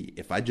it be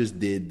if I just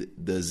did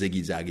the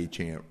Ziggy Zaggy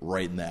chant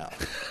right now?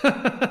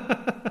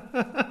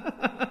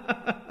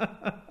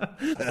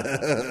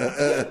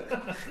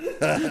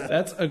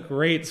 That's a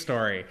great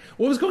story.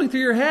 What was going through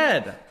your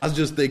head? I was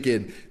just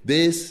thinking,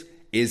 this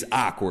is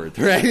awkward,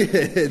 right?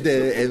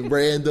 and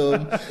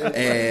random,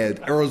 and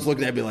everyone's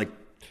looking at me like,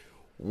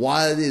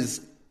 what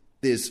is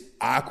this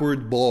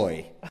awkward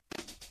boy?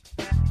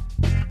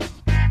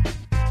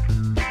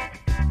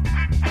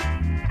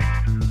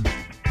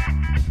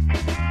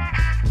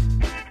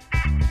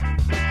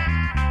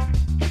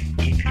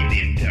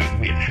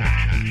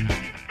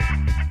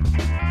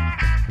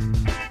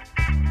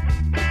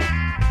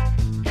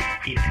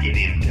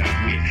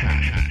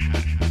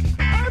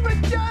 I'm a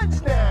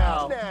judge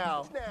now.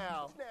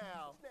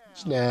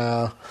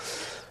 Now,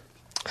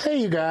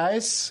 hey, you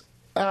guys.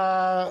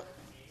 I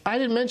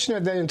didn't mention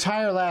it the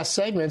entire last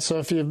segment, so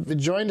if you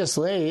joined us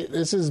late,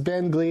 this is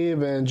Ben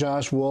Gleib and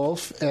Josh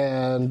Wolf,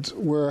 and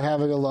we're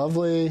having a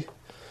lovely...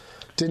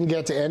 Didn't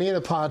get to any of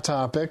the pot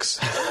topics.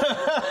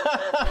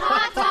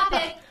 Hot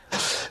topic.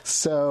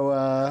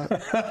 So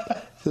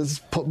this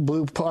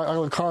blue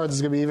pile of cards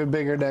is going to be even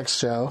bigger next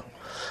show.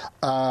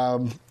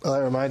 Well,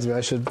 that reminds me,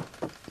 I should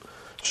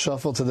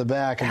shuffle to the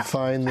back and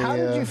find the... How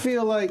did you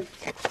feel like...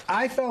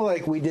 I felt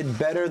like we did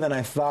better than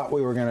I thought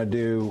we were going to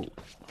do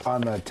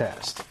on the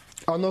test.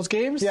 On those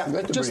games?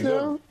 Yeah. Just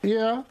now?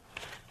 Yeah.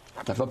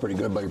 I felt pretty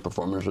good about your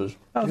performances.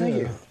 Oh, thank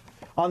you.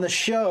 On the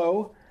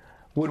show,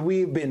 would we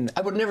have been...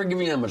 I would never give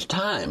you that much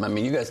time. I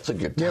mean, you guys took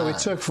your time. Yeah, we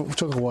took a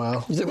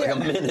while. You took like a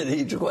minute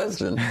each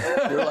question.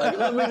 You're like,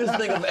 let me just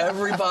think of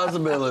every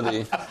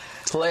possibility,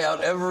 play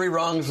out every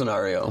wrong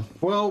scenario.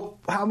 Well,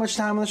 how much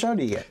time on the show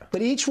do you get?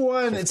 But each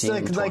one, 15, it's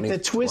like 20, the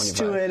twist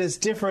 25. to it is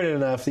different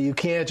enough that you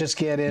can't just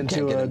get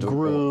into get a into a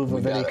groove groove.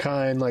 of We any got it.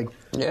 kind. Like,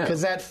 Yeah.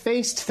 because that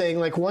faced thing,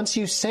 like once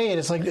you say it,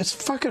 it's like it's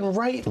fucking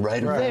right Right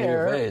in front of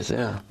there. your face,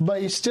 yeah.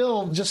 But you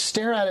still just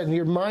stare at it, and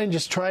your mind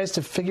just tries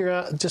to figure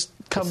out, just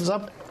comes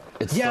up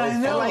It's Yeah, I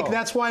know. Like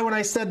that's why when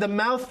I said the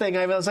mouth thing,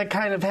 I was like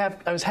I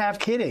was half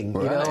kidding,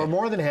 you know, or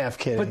more than half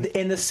kidding. But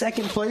in the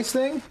second place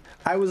thing,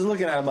 I was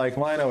looking at it like,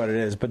 well, I know what it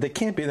is, but they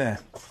can't be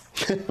that.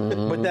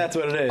 But that's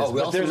what it is. Oh,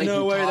 but there's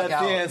no way that's the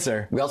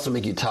answer. We also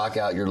make you talk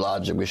out your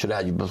logic. We should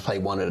have you play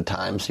one at a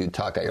time so you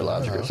talk out your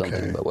logic or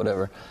something. But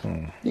whatever,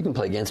 you can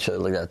play against each other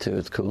like that too.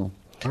 It's cool.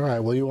 All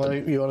right. Well, you want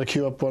to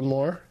queue up one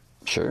more?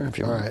 Sure. If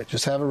you want. All right.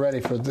 Just have it ready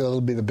for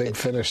it'll be the big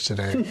finish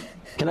today.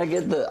 Can I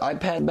get the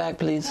iPad back,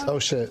 please? Oh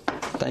shit.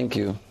 Thank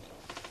you.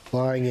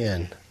 Lying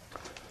in.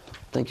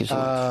 Thank you so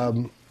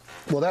much.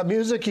 Well, that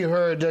music you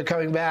heard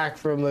coming back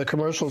from the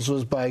commercials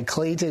was by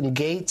Clayton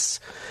Gates.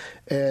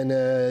 And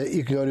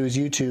you can go to his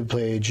YouTube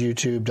page,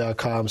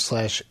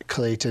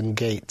 youtube.com/Clayton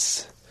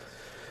Gates,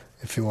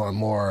 if you want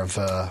more of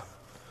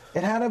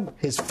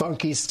his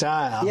funky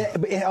style. Yeah,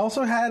 but it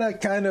also had a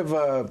kind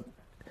of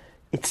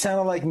it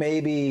sounded like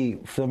maybe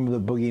from the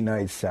Boogie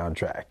Nights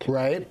soundtrack.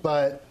 Right,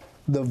 but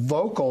the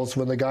vocals,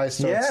 when the guy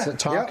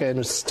starts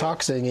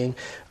talk singing,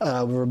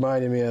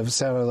 reminded me of,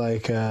 sounded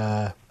like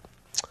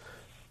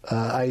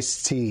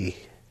Ice-T.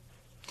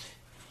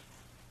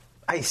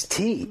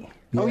 Ice-T?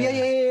 Yeah. Oh, yeah.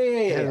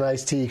 It had an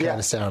Ice-T kind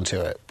of sound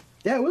to it.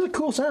 Yeah, it was a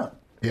cool sound.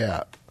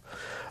 Yeah.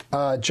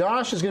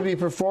 Josh is going to be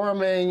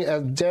performing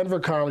at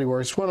Denver Comedy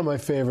Works, one of my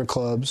favorite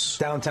clubs.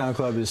 Downtown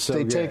Club is so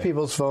good. They take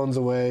people's phones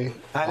away.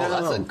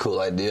 That's a cool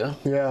idea.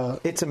 Yeah.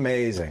 It's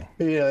amazing.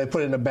 Yeah, they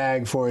put it in a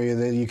bag for you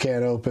that you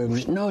can't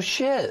open. No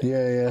shit.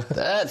 Yeah.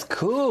 That's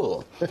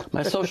cool.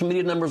 My social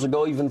media numbers will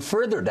go even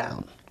further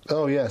down.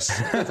 Oh, yes,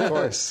 of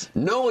course.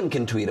 No one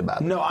can tweet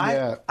about it.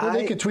 No,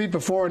 they could tweet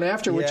before and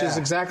after, which is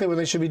exactly when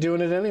they should be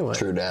doing it anyway.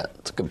 True that.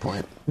 That's a good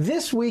point.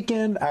 This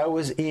weekend, I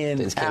was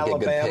in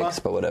Alabama, get good pics,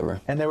 but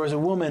whatever. And there was a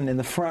woman in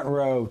the front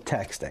row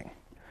texting.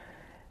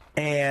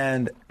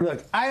 And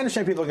look, I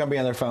understand people are going to be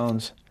on their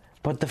phones,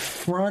 but the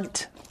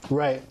front...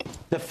 Right.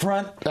 The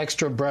front...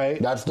 Extra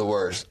bright. That's the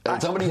worst.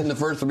 Somebody in the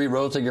first 3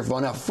 rows take your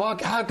phone out.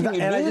 Fuck, how can you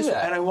do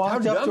that? And I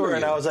walked up to her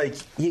and I was like,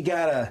 you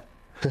gotta...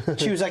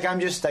 She was like, I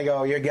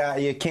go,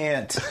 you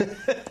can't.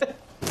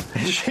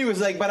 She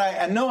was like, but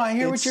I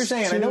hear what you're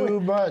saying. It's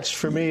too much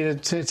for me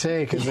to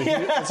take as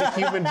a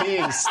human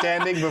being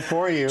standing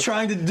before you.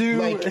 Trying to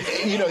do... Like,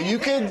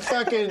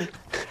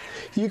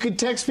 you could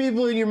text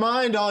people in your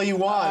mind all you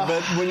want,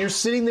 but when you're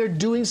sitting there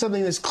doing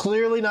something that's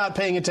clearly not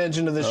paying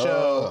attention to the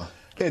show...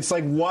 It's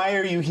like, why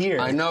are you here?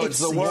 I know, it's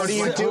the worst. What are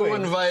you doing? Who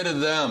invited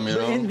them, you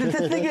know? And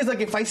the thing is, like,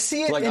 if I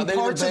see it like, in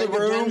parts of the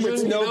room,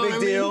 it's no big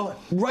deal. I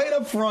mean? Right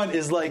up front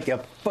is like a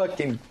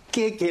fucking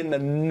kick in the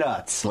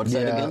nuts. What's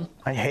that again?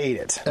 I hate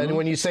it. And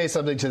when you say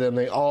something to them,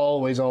 they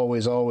always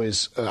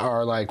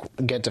are like,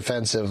 get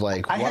defensive.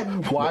 Like,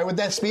 why would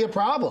that be a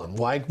problem?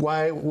 What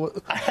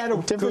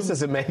difference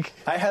does it make?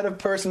 I had a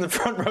person in the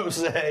front row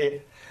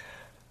say,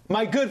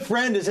 my good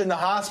friend is in the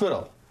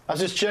hospital. I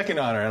was just checking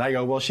on her, and I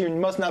go, well, she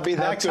must not be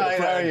that good a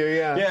friend. How tight are you?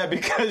 Yeah. Yeah,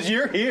 because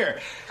you're here.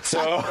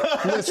 So,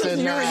 listen,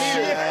 you're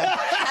here.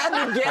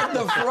 Had to get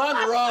the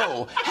front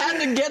row. Had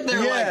to get there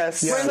like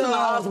friend in the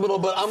hospital,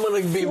 but I'm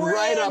going to be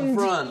right up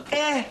front.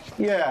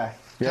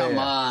 Come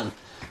on.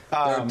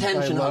 They're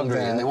attention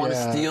hungry, and they want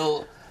to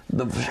steal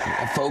the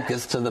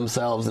focus to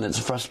themselves, and it's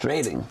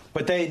frustrating.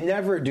 But they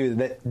never do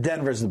that.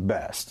 Denver's the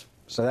best.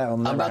 So that will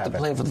never I'm about happen. to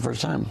play it for the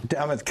first time.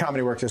 I'm at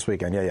Comedy Works this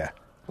weekend. Yeah.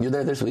 You're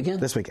there this weekend?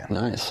 This weekend.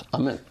 Nice.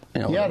 I'm at,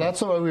 yeah,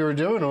 that's what we were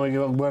doing when we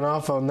went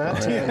off on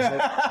that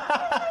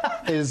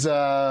is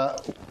March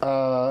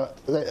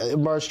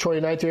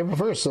 29th through April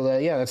 1st. So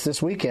that's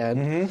this weekend.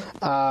 Mm-hmm.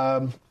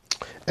 And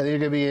then you're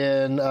going to be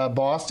in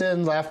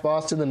Boston, Laugh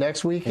Boston the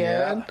next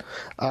weekend.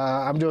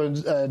 Yeah. I'm doing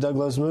Doug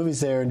Loves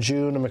Movies there in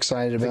June. I'm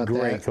excited about that.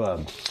 Great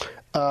club.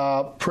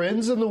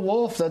 Prinz and the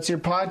Wolf, that's your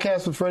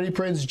podcast with Freddie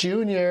Prinze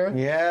Jr.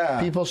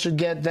 Yeah. People should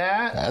get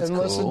that and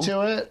listen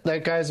to it.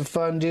 That guy's a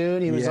fun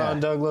dude. He was on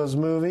Doug Loves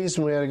Movies,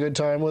 and we had a good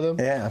time with him.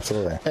 Yeah,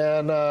 absolutely.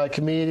 And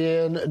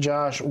comedian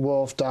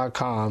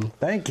JoshWolf.com.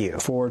 Thank you.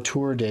 For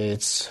tour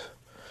dates.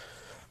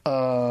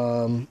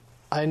 I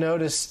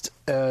noticed,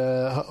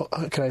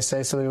 can I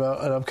say something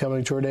about an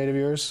upcoming tour date of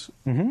yours?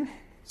 Mm-hmm.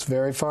 It's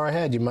very far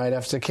ahead. You might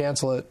have to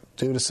cancel it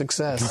due to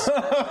success.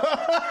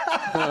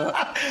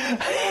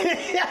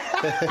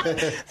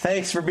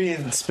 Thanks for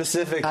being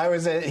specific. I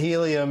was at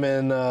Helium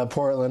in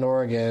Portland,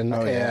 Oregon,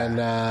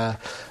 and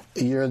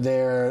you're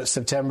there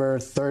September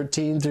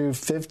 13 through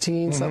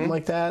 15, something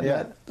like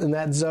that, in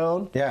that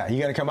zone. Yeah, you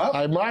gonna come up?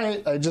 I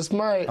might. I just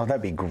might. Oh,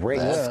 that'd be great.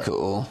 That's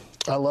cool.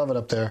 I love it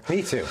up there.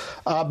 Me too.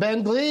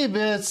 Ben Gleib,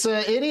 it's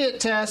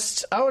Idiot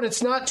Test. Oh, and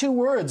it's not 2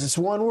 words. It's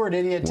 1 word,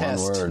 Idiot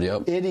Test. 1 word,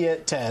 yep.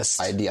 Idiot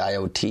Test.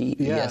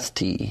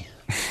 IDIOT-EST.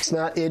 It's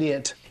not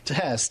Idiot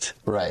Test.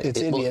 Right. It's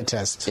Idiot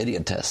Test.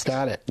 Idiot Test.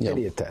 Got it. Yep.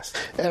 Idiot Test.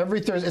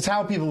 Every Thursday. It's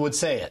how people would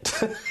say it.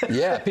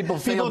 Yeah, people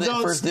failed it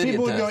first idiot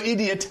People would test. go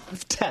Idiot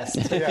Test.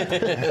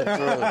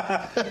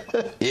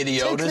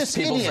 Idiotus,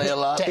 people say a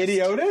lot.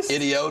 Idiotus?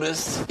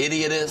 Idiotist,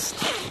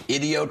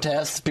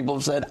 idiotest. People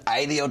have said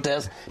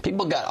idiotest.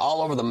 People got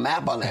all over the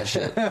map on that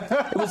shit.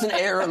 It was an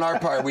error on our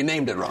part. We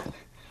named it wrong.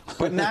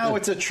 But now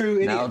it's a true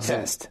idiot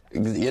test.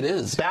 It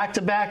is.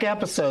 Back-to-back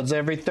episodes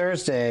every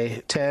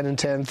Thursday, 10 and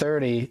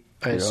 10:30.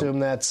 I assume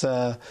that's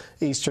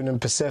Eastern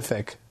and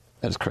Pacific.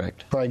 That's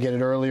correct. Probably get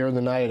it earlier in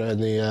the night in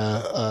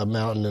the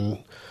Mountain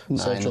and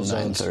Central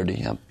zones.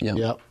 9:30.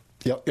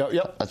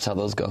 Yep. That's how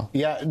those go.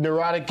 Yeah,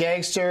 Neurotic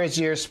Gangster is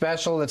your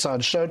special. That's on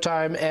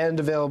Showtime and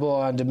available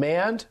on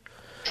demand.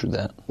 True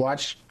that.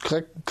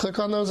 Click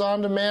on those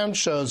on-demand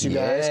shows, you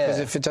guys, because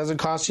if it doesn't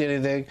cost you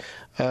anything,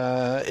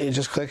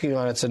 just clicking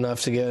on it's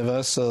enough to give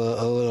us a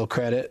little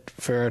credit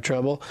for our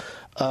trouble.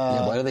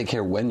 Why do they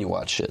care when you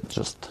watch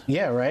it?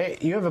 Yeah,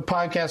 right? You have a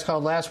podcast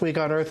called Last Week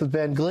on Earth with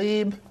Ben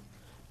Gleib,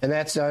 and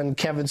that's on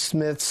Kevin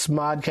Smith's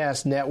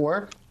Modcast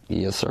Network.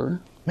 Yes,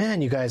 sir.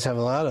 Man, you guys have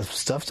a lot of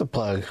stuff to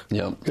plug.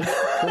 Yep. Good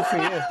for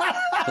you.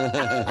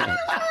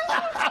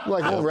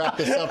 We'll wrap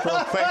this up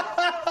real quick.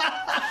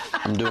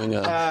 I'm doing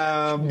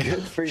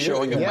good for you.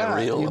 Showing of my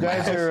reel. You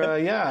guys are,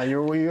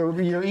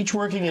 you're each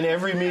working in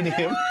every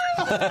medium.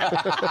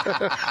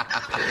 I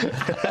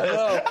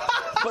know,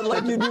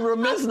 but you'd be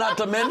remiss not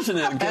to mention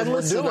it. And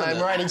listen, I'm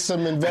writing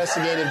some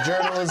investigative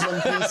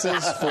journalism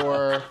pieces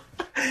for.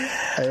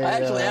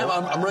 Actually,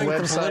 I'm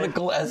writing some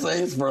political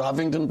essays for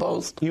Huffington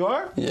Post. You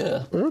are?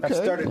 Yeah. Okay. I've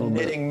started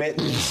knitting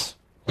mittens.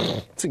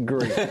 It's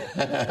great.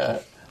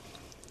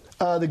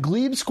 The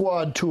Gleib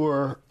Squad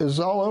tour is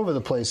all over the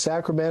place.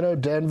 Sacramento,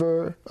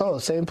 Denver,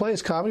 same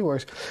place, Comedy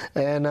Works,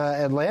 and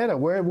Atlanta.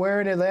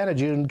 Where in Atlanta,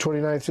 June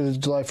 29th to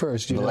July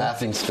 1st? The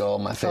Laughing Skull,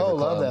 my favorite club.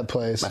 Oh, love that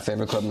place. My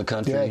favorite club in the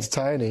country. Yeah, it's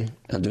tiny.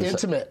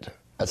 Intimate.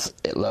 I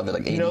love it,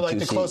 82 the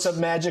seats. close-up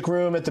magic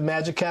room at the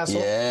Magic Castle?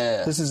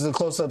 Yeah. This is the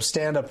close-up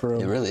stand-up room.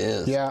 It really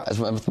is. Yeah.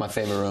 That's my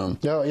favorite room.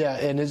 Oh, yeah,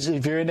 and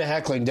if you're into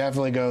heckling,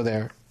 definitely go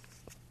there.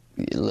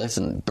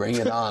 Listen, bring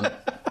it on.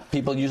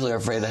 People usually are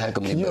afraid to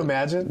heckle me. Can you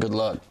imagine? Good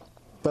luck.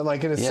 But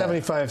in a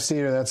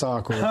 75-seater, that's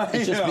awkward.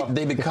 It's just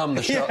they become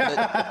the show.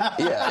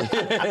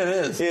 It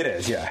is. It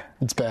is, yeah.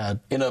 It's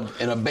bad. In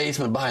a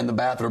basement behind the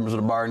bathrooms at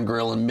a bar and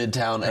grill in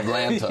Midtown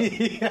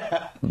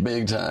Atlanta.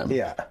 Big time.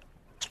 Yeah.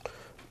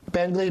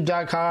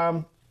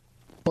 BenGleib.com,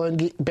 Ben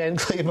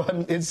Gleib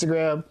on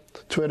Instagram,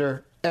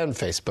 Twitter, and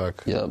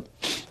Facebook. Yep.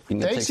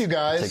 Thanks, you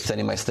guys. Take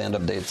any of my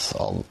stand-up dates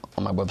all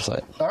on my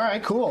website. All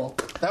right, cool.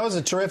 That was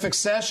a terrific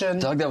session.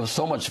 Doug, that was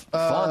so much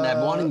fun. I've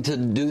been wanting to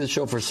do this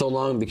show for so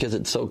long because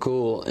it's so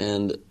cool,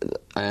 and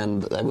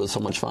that was so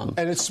much fun.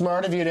 And it's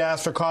smart of you to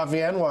ask for coffee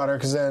and water,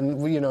 because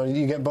then,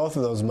 you get both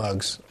of those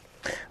mugs.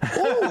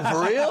 Oh,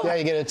 for real? Yeah,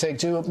 you get to take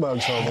 2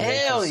 mugs home.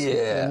 Hell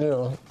yeah.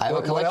 And, I have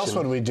a collection. What else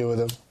would we do with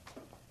them?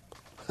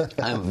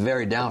 I'm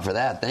very down for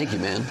that. Thank you,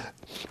 man.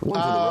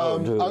 One for the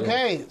road, too,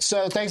 okay,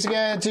 so thanks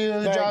again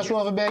to Josh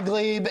Wolf and Ben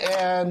Gleib,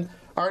 and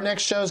our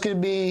next show is going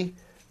to be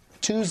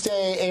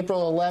Tuesday,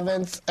 April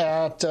 11th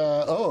at,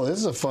 this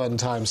is a fun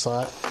time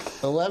slot,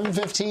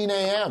 11:15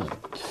 a.m.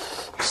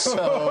 So...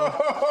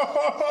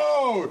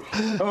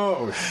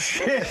 oh,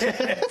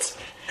 shit.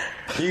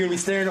 You're going to be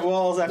staring at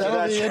walls after That'll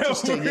that be show.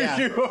 Interesting, yeah.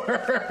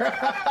 Sure.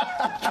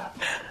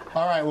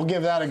 All right, we'll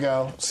give that a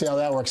go. See how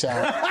that works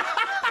out.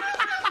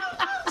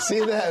 See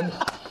you then.